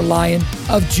the Lion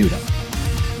of Judah.